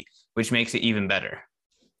generally, which makes it even better.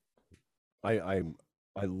 I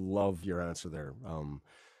love your answer there.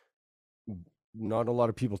 Not a lot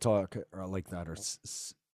of people talk like that, or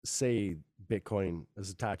say Bitcoin is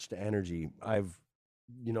attached to energy. I've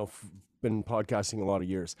been podcasting a lot of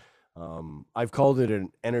years. I've called it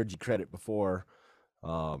an energy credit before,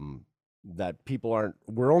 that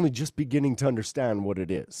we're only just beginning to understand what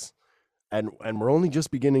it is. And we're only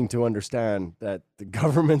just beginning to understand that the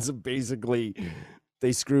governments have basically,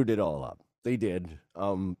 they screwed it all up. They did.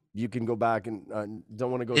 You can go back and don't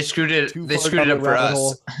want to go. They screwed it up for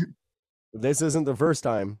us. This isn't the first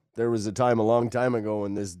time. There was a time a long time ago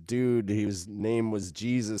when this dude, his name was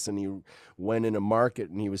Jesus, and he went in a market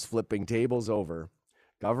and he was flipping tables over.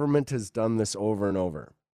 Government has done this over and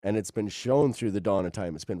over, and it's been shown through the dawn of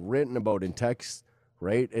time. It's been written about in text,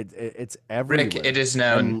 right? It's everywhere. Rick, it is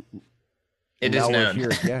known. And now we're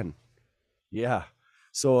here again. Yeah.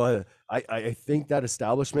 So I think that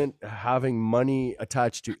establishment having money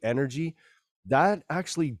attached to energy, that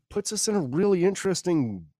actually puts us in a really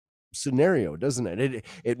interesting scenario, doesn't it?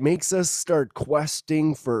 It makes us start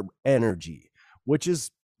questing for energy, which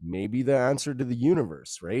is maybe the answer to the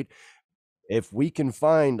universe, right? If we can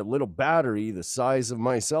find a little battery the size of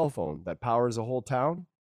my cell phone that powers a whole town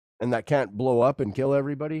and that can't blow up and kill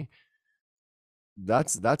everybody,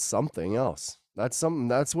 that's something else. That's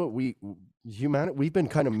what humanity, we've been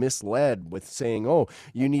kind of misled with saying, oh,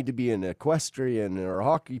 you need to be an equestrian or a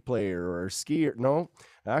hockey player or a skier. No,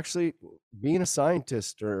 actually being a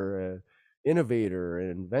scientist or an innovator, an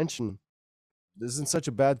invention isn't such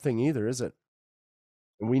a bad thing either, is it?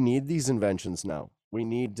 And we need these inventions now. We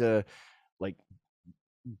need to,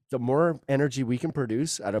 the more energy we can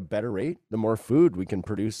produce at a better rate, the more food we can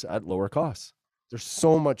produce at lower costs. There's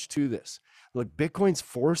so much to this. Look, Bitcoin's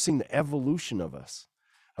forcing the evolution of us.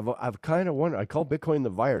 I've kind of wondered, I call Bitcoin the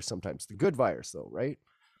virus sometimes, the good virus though, right?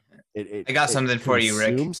 I got something for you,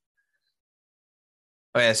 Rick.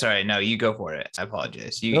 Oh yeah, sorry. No, you go for it. I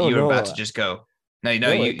apologize. You were about to just go. No,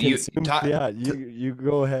 you talk. Yeah, you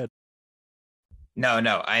go ahead. No,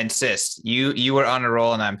 I insist. You were on a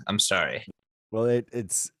roll, and I'm sorry. Well,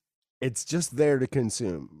 it's just there to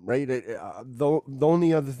consume, right? The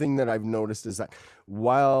only other thing that I've noticed is that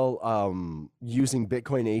while using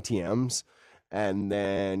Bitcoin ATMs, And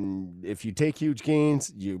then if you take huge gains,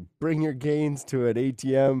 you bring your gains to an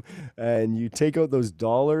ATM and you take out those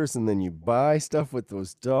dollars and then you buy stuff with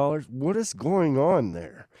those dollars. What is going on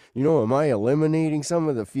there? Am I eliminating some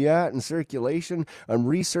of the fiat in circulation? I'm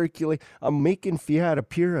recirculating. I'm making fiat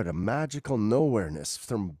appear at a magical nowhereness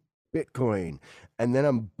from Bitcoin. And then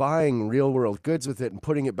I'm buying real world goods with it and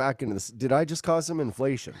putting it back into this. Did I just cause some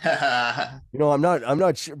inflation? I'm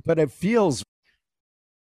not sure, but it feels.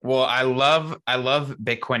 Well, I love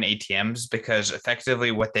Bitcoin ATMs because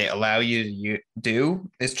effectively what they allow you to do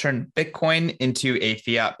is turn Bitcoin into a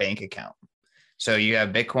fiat bank account. So you have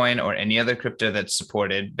Bitcoin or any other crypto that's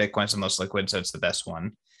supported. Bitcoin's the most liquid, so it's the best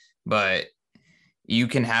one. But you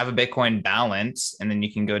can have a Bitcoin balance and then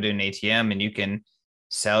you can go to an ATM and you can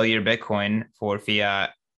sell your Bitcoin for fiat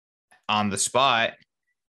on the spot,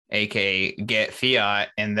 aka get fiat,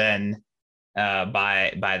 and then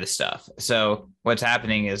buy the stuff. So what's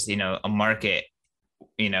happening is, a market,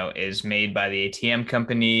 is made by the ATM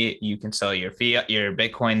company. You can sell your fiat, your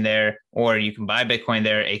Bitcoin there, or you can buy Bitcoin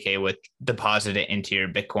there, aka with deposit it into your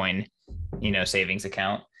Bitcoin, savings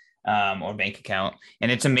account or bank account.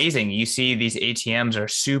 And it's amazing. You see these ATMs are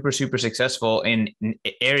super, super successful in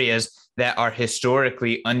areas that are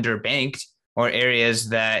historically underbanked or areas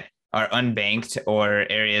that are unbanked or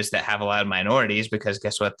areas that have a lot of minorities, because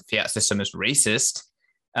guess what? The fiat system is racist.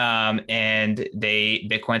 And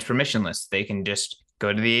Bitcoin's permissionless. They can just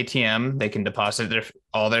go to the ATM, they can deposit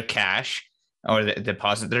all their cash or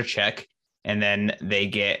deposit their check, and then they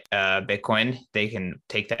get Bitcoin. They can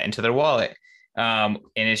take that into their wallet. And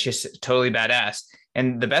it's just totally badass.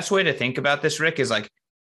 And the best way to think about this, Rick, is like,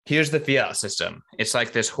 here's the fiat system. It's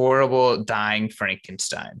like this horrible dying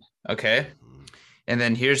Frankenstein. Okay. And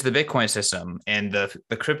then here's the Bitcoin system and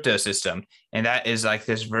the crypto system. And that is like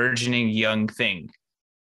this burgeoning young thing.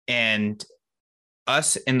 And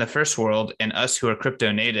us in the first world and us who are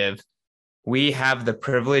crypto native, we have the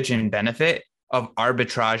privilege and benefit of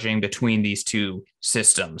arbitraging between these two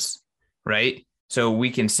systems, right? So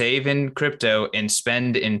we can save in crypto and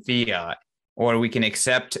spend in fiat, or we can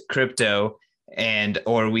accept crypto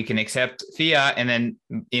or we can accept fiat and then,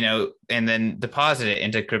 and then deposit it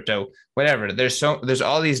into crypto, whatever. There's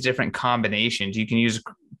all these different combinations. You can use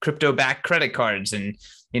crypto backed credit cards and,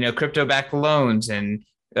 crypto backed loans and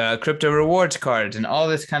crypto rewards cards and all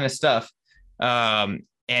this kind of stuff. And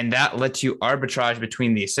that lets you arbitrage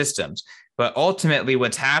between these systems. But ultimately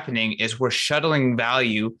what's happening is we're shuttling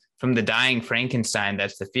value from the dying Frankenstein,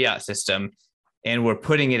 that's the fiat system, and we're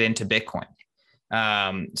putting it into Bitcoin.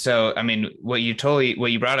 So, I mean, what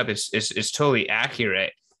you brought up is totally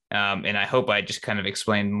accurate. And I hope I just kind of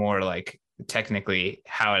explained more like technically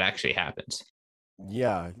how it actually happens.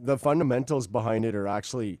 Yeah, the fundamentals behind it are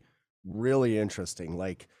actually really interesting.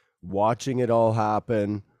 Like watching it all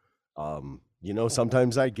happen.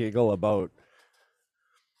 Sometimes I giggle about,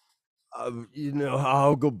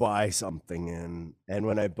 I'll go buy something and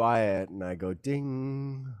when I buy it and I go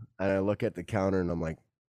ding and I look at the counter and I'm like,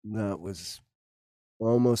 that was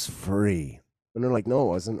almost free. And they're like, no, it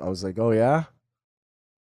wasn't. I was like, oh yeah.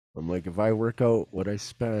 I'm like, if I work out what I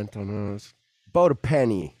spent on about a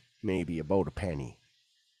penny, maybe about a penny.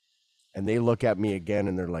 And they look at me again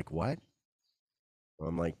and they're like, what?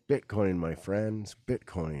 I'm like, Bitcoin, my friends,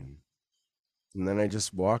 Bitcoin. And then I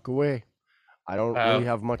just walk away. I don't really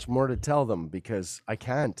have much more to tell them because I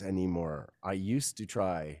can't anymore. I used to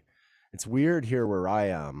try. It's weird here where I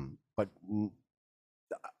am, but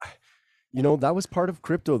that was part of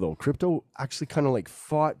crypto though. Crypto actually kind of like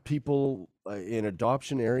fought people in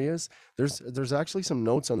adoption areas. There's actually some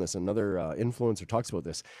notes on this. Another influencer talks about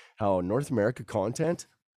this, how North America continent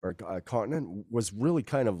was really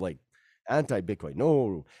kind of like anti-Bitcoin.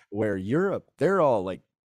 No, where Europe, they're all like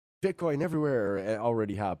Bitcoin everywhere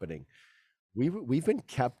already happening. We've been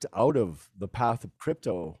kept out of the path of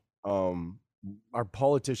crypto. Our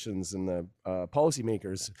politicians and the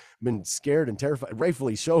policymakers have been scared and terrified.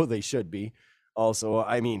 Rightfully so, they should be. Also,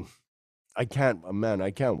 I mean, I can't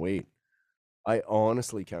wait. I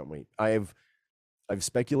honestly can't wait. I've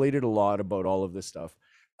speculated a lot about all of this stuff.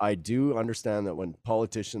 I do understand that when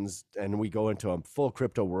politicians and we go into a full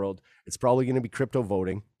crypto world, it's probably going to be crypto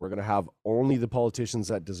voting. We're going to have only the politicians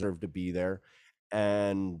that deserve to be there.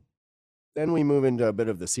 And then we move into a bit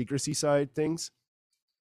of the secrecy side things.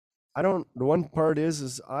 The one part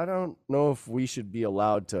is I don't know if we should be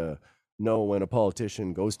allowed to know when a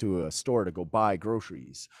politician goes to a store to go buy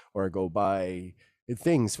groceries or go buy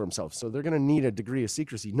things for himself. So they're going to need a degree of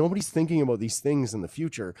secrecy. Nobody's thinking about these things in the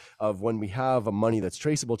future of when we have a money that's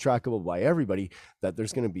traceable, trackable by everybody, that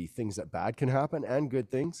there's going to be things that bad can happen and good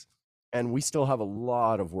things. and we still have a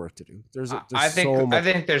lot of work to do. There's I think so I much.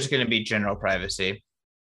 think there's going to be general privacy,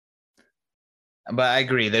 but I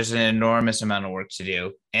agree there's an enormous amount of work to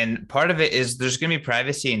do, and part of it is there's going to be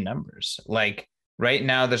privacy in numbers. Like right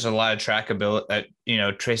now, there's a lot of trackability,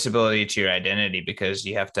 traceability to your identity because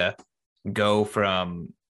you have to go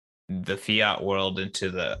from the fiat world into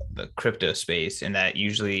the crypto space, and that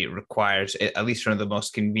usually requires, at least from the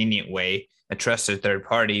most convenient way, a trusted third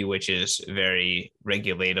party, which is very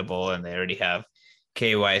regulatable, and they already have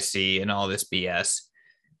KYC and all this BS.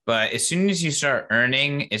 But as soon as you start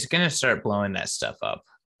earning, it's going to start blowing that stuff up.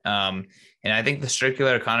 And I think the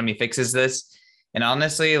circular economy fixes this. And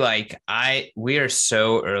honestly, we are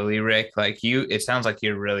so early, Rick. Like you, it sounds like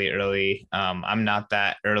you're really early. I'm not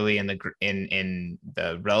that early in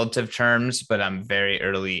the relative terms, but I'm very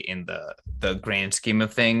early in the grand scheme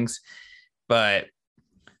of things. But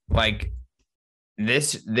like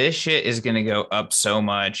this shit is going to go up so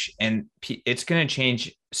much, and it's going to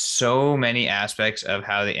change so many aspects of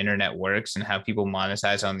how the internet works and how people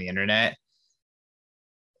monetize on the internet.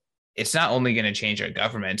 It's not only going to change our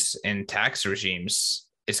governments and tax regimes,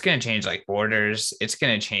 it's going to change like borders, it's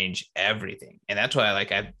going to change everything. And that's why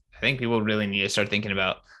I think people really need to start thinking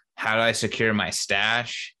about, how do I secure my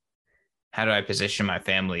stash? How do I position my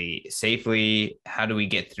family safely? How do we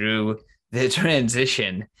get through the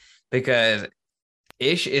transition? Because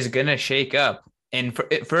ish is gonna shake up, and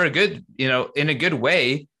for a good, in a good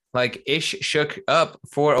way. Like ish shook up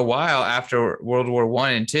for a while after World War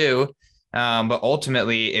I and II, but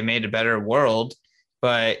ultimately it made a better world.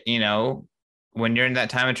 But when you're in that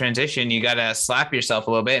time of transition, you gotta slap yourself a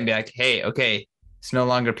little bit and be like, hey, okay, it's no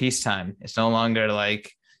longer peacetime. It's no longer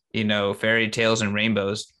like fairy tales and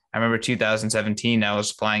rainbows. I remember 2017, I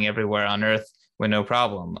was flying everywhere on Earth with no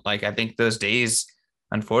problem. Like I think those days,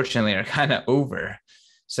 unfortunately, are kind of over.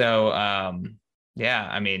 So, yeah,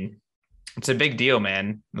 I mean, it's a big deal,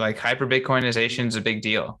 man. Like hyper Bitcoinization is a big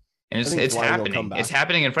deal, and I think it's flying will come happening. back. It's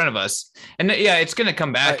happening in front of us, and yeah, it's going to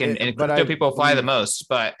come back. And But crypto I people fly the believe most.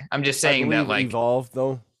 But I'm just saying that, like, evolve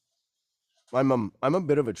though. I'm a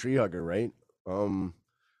bit of a tree hugger, right? Um,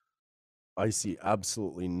 I see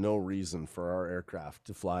absolutely no reason for our aircraft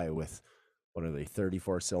to fly with, what are they,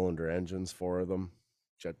 34 cylinder engines, four of them,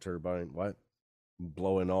 jet turbine, what?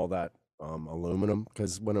 Blowing all that aluminum.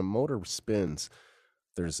 Because when a motor spins,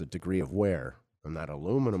 there's a degree of wear, and that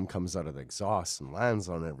aluminum comes out of the exhaust and lands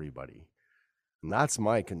on everybody. And that's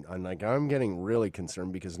I'm getting really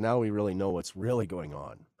concerned because now we really know what's really going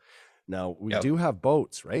on. Now, we yep. do have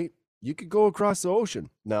boats, right? You could go across the ocean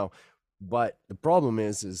now, but the problem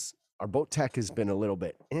is our boat tech has been a little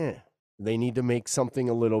bit, they need to make something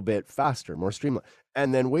a little bit faster, more streamlined.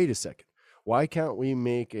 And then wait a second, why can't we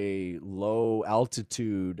make a low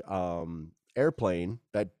altitude airplane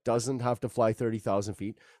that doesn't have to fly 30,000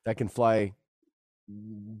 feet, that can fly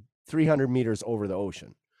 300 meters over the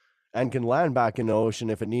ocean and can land back in the ocean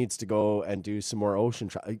if it needs to go and do some more ocean,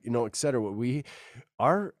 et cetera. We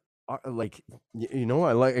are like,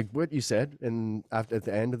 I like what you said. And after, at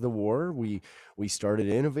the end of the war, we started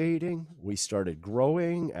innovating, we started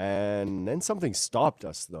growing, and then something stopped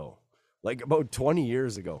us though, like about 20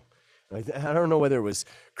 years ago. I don't know whether it was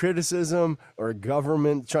criticism or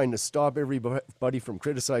government trying to stop everybody from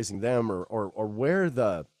criticizing them, or where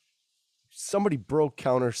somebody broke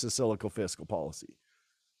counter-cyclical fiscal policy.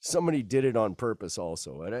 Somebody did it on purpose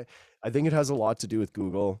also. And I think it has a lot to do with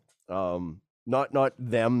Google. Not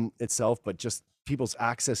them itself, but just people's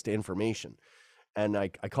access to information. And I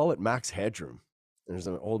call it Max Headroom. There's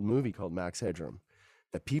an old movie called Max Headroom.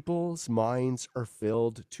 The people's minds are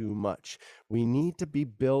filled too much. We need to be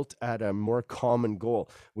built at a more common goal.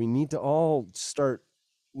 We need to all start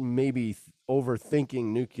maybe overthinking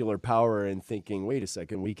nuclear power and thinking, wait a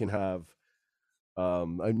second, we can have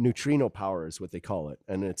a neutrino power is what they call it.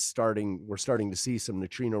 And we're starting to see some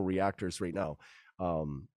neutrino reactors right now.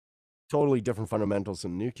 Totally different fundamentals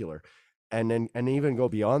than nuclear. And even go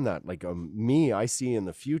beyond that. Like I see in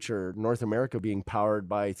the future North America being powered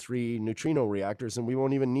by 3 neutrino reactors, and we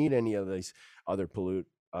won't even need any of these other the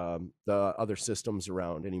other systems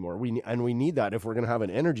around anymore. We need that if we're going to have an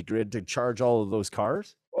energy grid to charge all of those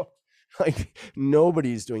cars. Like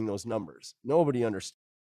nobody's doing those numbers. Nobody understands.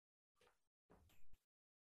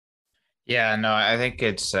 Yeah, no, I think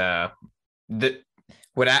it's the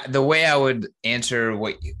way I would answer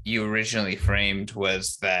what you originally framed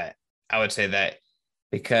was that I would say that,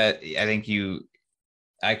 because I think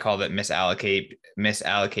I called it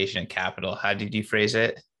misallocation of capital. How did you phrase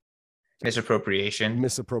it? Misappropriation.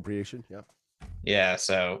 Misappropriation. Yeah. Yeah.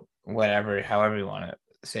 So however you want to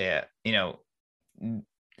say it,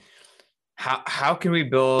 how can we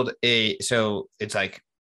build so it's like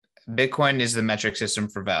Bitcoin is the metric system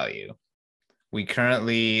for value. We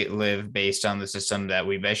currently live based on the system that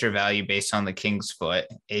we measure value based on the king's foot,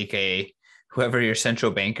 aka whoever your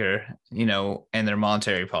central banker, and their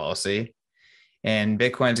monetary policy. And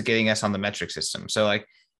Bitcoin's getting us on the metric system. So, like,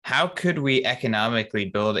 how could we economically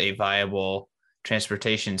build a viable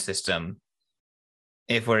transportation system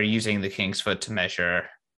if we're using the king's foot to measure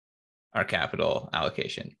our capital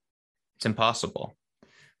allocation? It's impossible.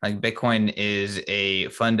 Like, Bitcoin is a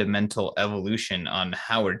fundamental evolution on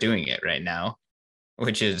how we're doing it right now,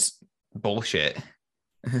 which is bullshit,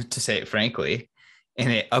 to say it frankly,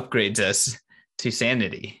 and it upgrades us to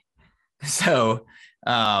sanity. So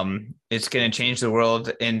it's going to change the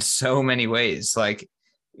world in so many ways. Like,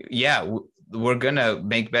 yeah, we're going to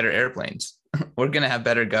make better airplanes. We're going to have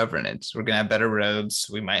better governance. We're going to have better roads.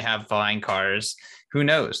 We might have flying cars. Who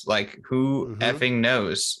knows? Like, who effing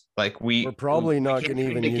knows? Like, we're probably not going to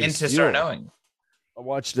even begin to start knowing. I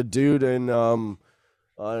watched a dude in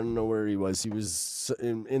I don't know where he was. He was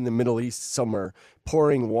in the Middle East somewhere,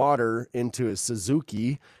 pouring water into a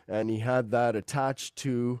Suzuki, and he had that attached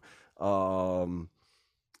to a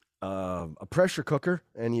pressure cooker,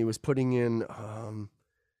 and he was putting in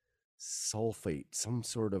sulfate, some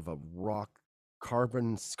sort of a rock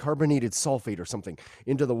carbonated sulfate or something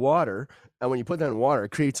into the water. And when you put that in water, it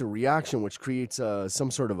creates a reaction which creates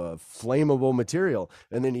some sort of a flammable material.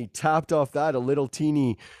 And then he tapped off that a little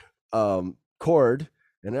teeny cord.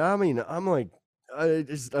 And I mean, I'm like,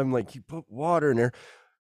 he put water in there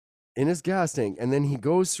in his gas tank, and then he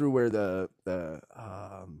goes through where the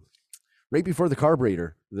right before the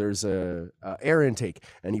carburetor, there's a air intake,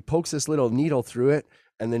 and he pokes this little needle through it,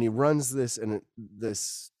 and then he runs this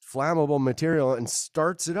flammable material and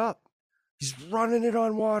starts it up. He's running it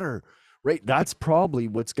on water, right? That's probably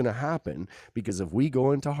what's going to happen, because if we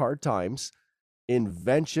go into hard times,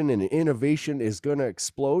 invention and innovation is going to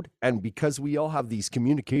explode. And because we all have these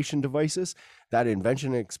communication devices, that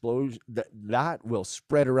invention explosion that will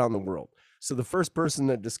spread around the world. So the first person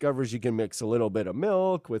that discovers you can mix a little bit of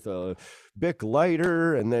milk with a Bic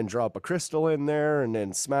lighter and then drop a crystal in there and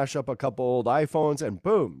then smash up a couple old iPhones, and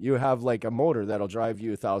boom, you have like a motor that'll drive you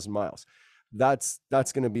 1,000 miles. That's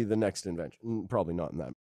going to be the next invention. Probably not in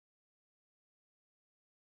that.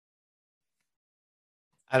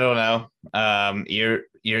 I don't know.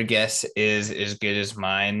 Your guess is as good as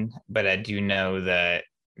mine, but I do know that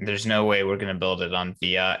there's no way we're gonna build it on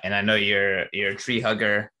fiat. And I know you're a tree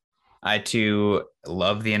hugger. I too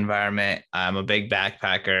love the environment. I'm a big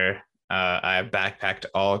backpacker. I've backpacked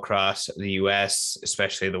all across the U.S.,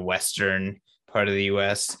 especially the western part of the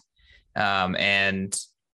U.S. And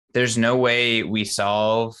there's no way we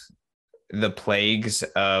solve the plagues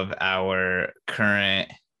of our current,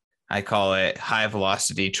 I call it, high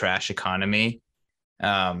velocity trash economy.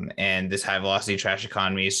 And this high velocity trash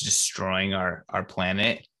economy is destroying our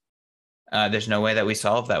planet. There's no way that we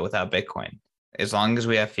solve that without Bitcoin. As long as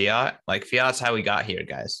we have fiat, like, fiat's how we got here,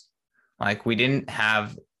 guys. Like, we didn't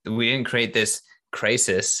create this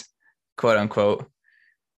crisis, quote unquote,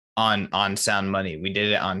 on sound money. We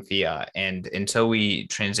did it on fiat. And until we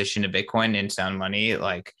transition to Bitcoin and sound money,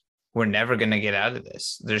 like, we're never going to get out of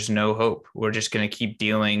this. There's no hope. We're just going to keep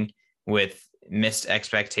dealing with missed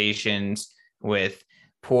expectations, with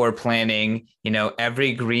poor planning.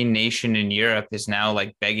 Every green nation in Europe is now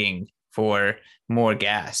like begging for more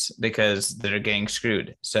gas because they're getting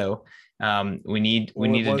screwed. So we need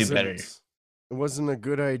to do better. It wasn't a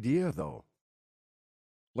good idea, though.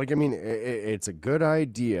 Like, I mean, it's a good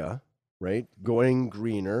idea, right? Going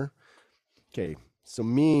greener. Okay, so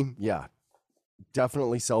me, yeah,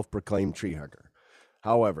 definitely self-proclaimed tree hugger.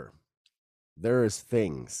 However, there is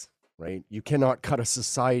things, right? You cannot cut a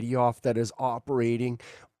society off that is operating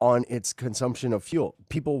on its consumption of fuel.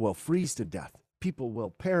 People will freeze to death. People will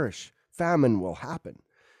perish. Famine will happen.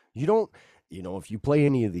 You don't, if you play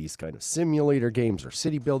any of these kind of simulator games or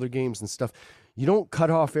city builder games and stuff, you don't cut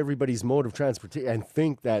off everybody's mode of transportation and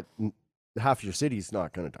think that half your city's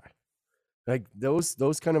not going to die. Like,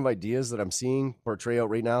 those kind of ideas that I'm seeing portray out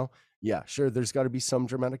right now, yeah, sure, there's got to be some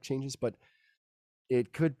dramatic changes, but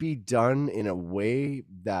it could be done in a way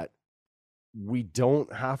that we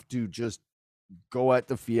don't have to just go at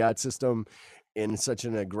the fiat system in such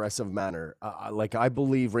an aggressive manner. Like, I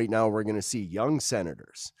believe right now we're going to see young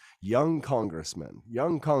senators, young congressmen,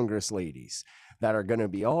 young congress ladies that are going to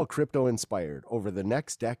be all crypto inspired over the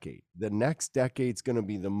next decade. The next decade's going to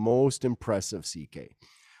be the most impressive, CK.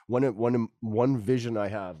 One vision I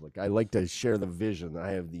have, like, I like to share the vision.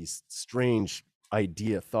 I have these strange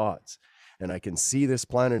thoughts, and I can see this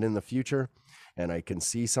planet in the future, and I can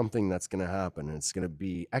see something that's going to happen. And it's going to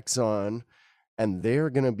be Exxon and they're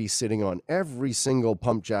going to be sitting on every single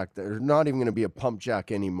pump jack. There's not even going to be a pump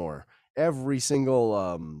jack anymore. Every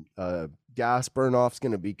single gas burn off is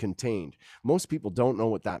going to be contained. Most people don't know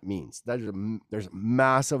what that means. There's a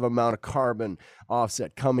massive amount of carbon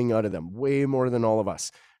offset coming out of them, way more than all of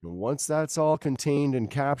us. And once that's all contained and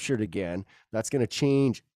captured again, that's going to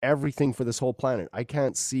change everything for this whole planet. I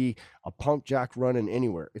can't see a pump jack running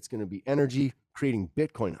anywhere. It's going to be energy creating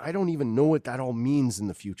Bitcoin. I don't even know what that all means in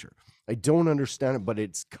the future. I don't understand it, but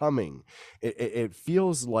it's coming. It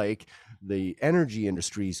feels like the energy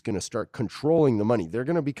industry is going to start controlling the money. They're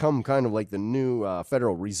going to become kind of like the new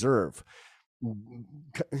Federal Reserve.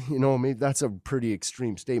 Maybe that's a pretty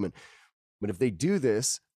extreme statement. But if they do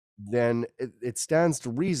this, then it stands to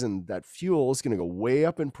reason that fuel is going to go way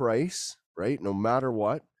up in price, right? No matter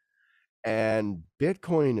what. And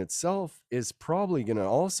Bitcoin itself is probably going to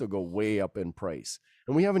also go way up in price.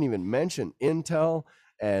 And we haven't even mentioned Intel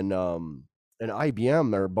and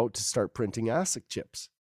IBM. They're about to start printing ASIC chips.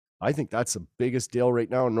 I think that's the biggest deal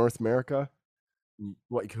right now in North America.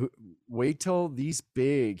 Wait till these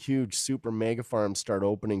big, huge, super mega farms start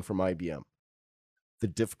opening from IBM. The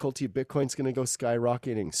difficulty of Bitcoin's going to go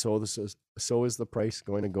skyrocketing. So is the price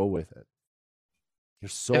going to go with it.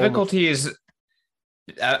 There's so difficulty is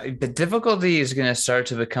the difficulty is going to start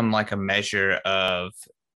to become like a measure of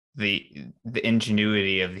the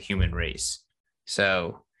ingenuity of the human race.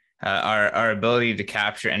 So our ability to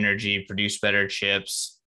capture energy, produce better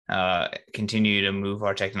chips, continue to move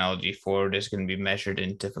our technology forward is going to be measured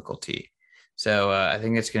in difficulty. So I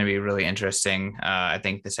think it's going to be really interesting. I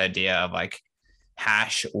think this idea of like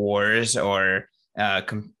hash wars or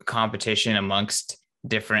competition amongst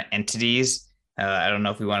different entities. I don't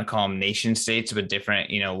know if we want to call them nation states, but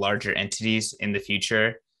different, larger entities in the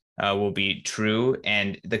future will be true.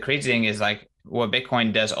 And the crazy thing is like what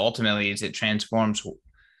Bitcoin does ultimately is it transforms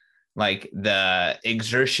like the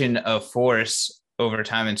exertion of force over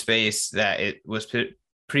time and space that it was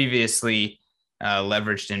previously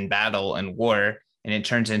leveraged in battle and war. And it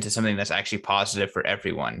turns into something that's actually positive for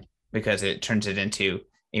everyone, because it turns it into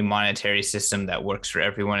a monetary system that works for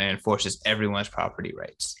everyone and enforces everyone's property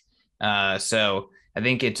rights. So I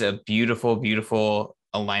think it's a beautiful, beautiful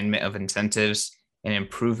alignment of incentives and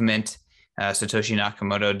improvement. Satoshi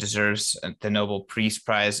Nakamoto deserves the Nobel Peace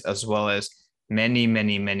Prize, as well as many,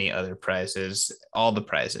 many, many other prizes, all the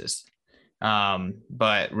prizes.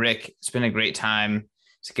 But Rick, it's been a great time.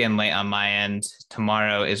 It's getting late on my end.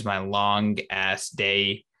 Tomorrow is my long ass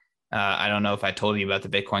day. I don't know if I told you about the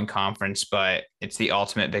Bitcoin conference, but it's the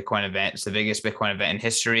ultimate Bitcoin event. It's the biggest Bitcoin event in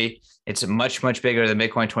history. It's much, much bigger than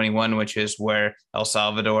Bitcoin 21, which is where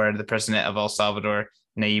the president of El Salvador,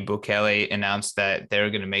 Nayib Bukele, announced that they were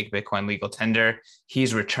going to make Bitcoin legal tender.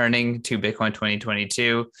 He's returning to Bitcoin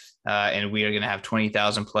 2022, and we are going to have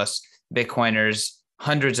 20,000 plus Bitcoiners,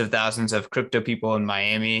 hundreds of thousands of crypto people in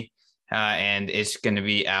Miami. And it's going to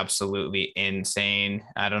be absolutely insane.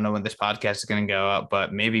 I don't know when this podcast is going to go up,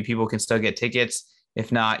 but maybe people can still get tickets.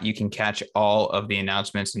 If not, you can catch all of the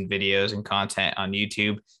announcements and videos and content on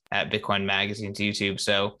YouTube at Bitcoin Magazine's YouTube.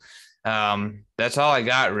 So that's all I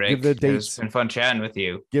got, Rick. Give the dates. It's been fun chatting with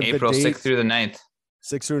you. Give April 6th through the 9th.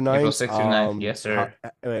 6th through 9th? April 6th through 9th. Yes, sir.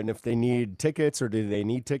 And if they need tickets, or do they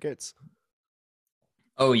need tickets?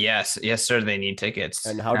 Oh, yes. Yes, sir. They need tickets.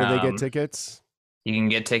 And how do they get tickets? You can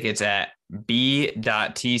get tickets at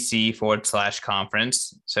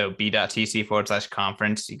b.tc/conference. So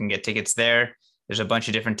b.tc/conference. You can get tickets there. There's a bunch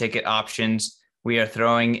of different ticket options. We are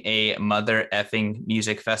throwing a mother effing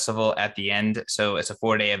music festival at the end. So it's a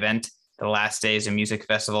 4-day event. The last day is a music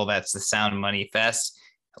festival. That's the Sound Money Fest.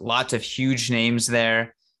 Lots of huge names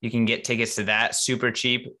there. You can get tickets to that super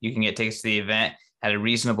cheap. You can get tickets to the event at a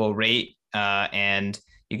reasonable rate. And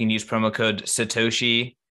you can use promo code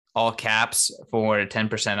Satoshi, all caps, for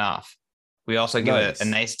 10% off. We also give a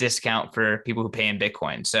nice discount for people who pay in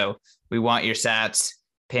Bitcoin. So we want your sats,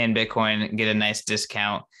 pay in Bitcoin, get a nice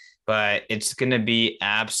discount. But it's going to be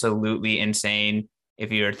absolutely insane.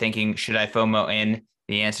 If you're thinking, should I FOMO in?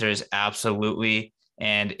 The answer is absolutely.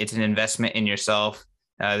 And it's an investment in yourself.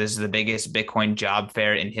 This is the biggest Bitcoin job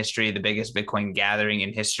fair in history, the biggest Bitcoin gathering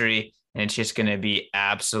in history. And it's just going to be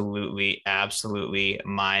absolutely, absolutely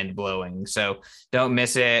mind-blowing. So don't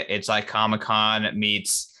miss it. It's like Comic-Con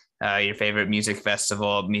meets your favorite music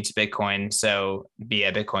festival meets Bitcoin. So be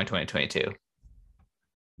at Bitcoin 2022.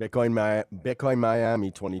 Bitcoin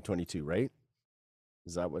Miami 2022, right?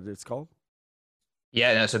 Is that what it's called?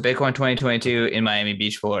 Yeah, no, so Bitcoin 2022 in Miami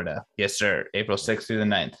Beach, Florida. Yes, sir. April 6th through the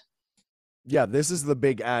 9th. Yeah, this is the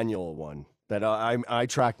big annual one that I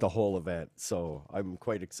track the whole event. So I'm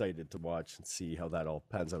quite excited to watch and see how that all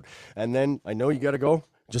pans out. And then I know you got to go.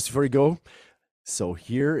 Just before you go, So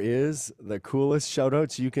here is the coolest shout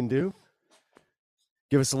outs you can do.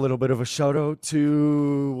 Give us a little bit of a shout out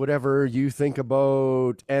to whatever you think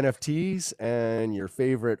about NFTs and your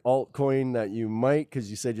favorite altcoin that you might, because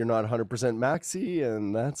you said you're not 100% maxi,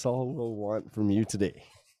 and that's all we'll want from you today.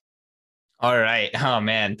 All right. Oh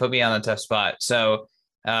man, put me on a tough spot. So,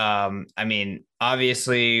 I mean,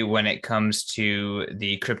 obviously, when it comes to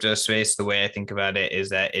the crypto space, the way I think about it is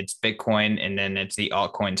that it's Bitcoin and then it's the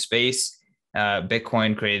altcoin space.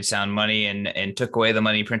 Bitcoin created sound money and took away the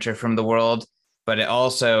money printer from the world, but it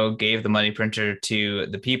also gave the money printer to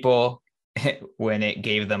the people when it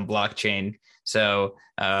gave them blockchain. So,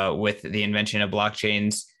 with the invention of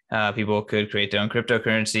blockchains, people could create their own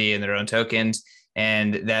cryptocurrency and their own tokens,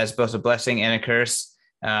 and that's both a blessing and a curse.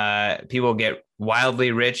 People get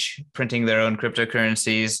wildly rich printing their own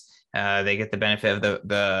cryptocurrencies. They get the benefit of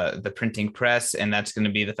the printing press, and that's going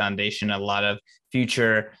to be the foundation of a lot of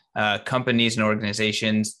future companies and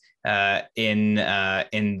organizations in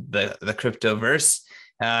the cryptoverse.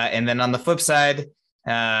 And then on the flip side,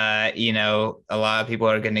 a lot of people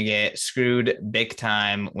are going to get screwed big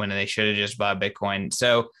time when they should have just bought Bitcoin.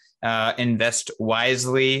 So invest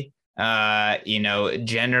wisely.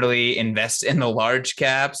 Generally invest in the large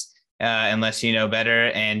caps unless you know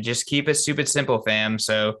better, and just keep it stupid simple, fam.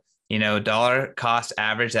 So, dollar cost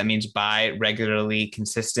average, that means buy regularly,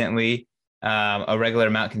 consistently, a regular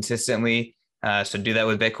amount consistently. So do that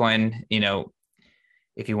with Bitcoin.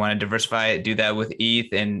 If you want to diversify it, do that with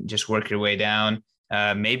ETH and just work your way down.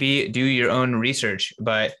 Maybe do your own research,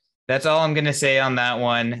 but that's all I'm going to say on that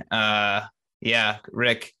one. Yeah,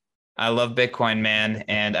 Rick, I love Bitcoin, man,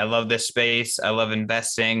 and I love this space. I love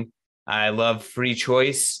investing. I love free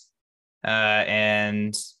choice.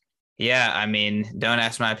 And yeah, I mean, don't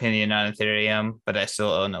ask my opinion on Ethereum, but I still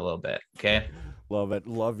own a little bit. Okay. Love it.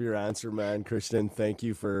 Love your answer, man. Christian, thank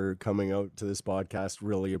you for coming out to this podcast.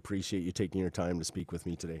 Really appreciate you taking your time to speak with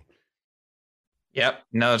me today. Yep.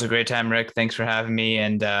 No, it's a great time, Rick. Thanks for having me.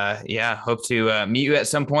 And hope to meet you at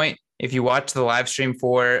some point. If you watch the live stream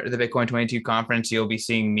for the Bitcoin 22 conference, you'll be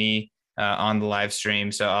seeing me on the live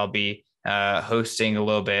stream. So I'll be hosting a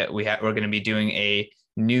little bit. We're going to be doing a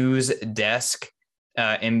news desk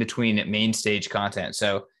in between main stage content.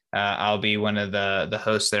 So I'll be one of the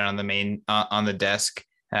hosts there on the main on the desk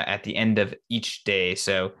at the end of each day.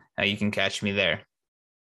 So you can catch me there.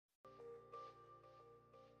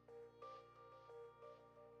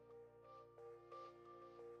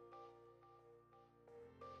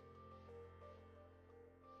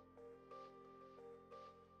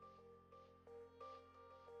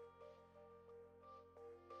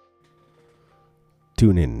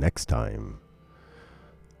 Tune in next time,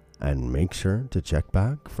 and make sure to check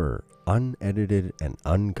back for unedited and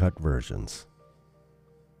uncut versions.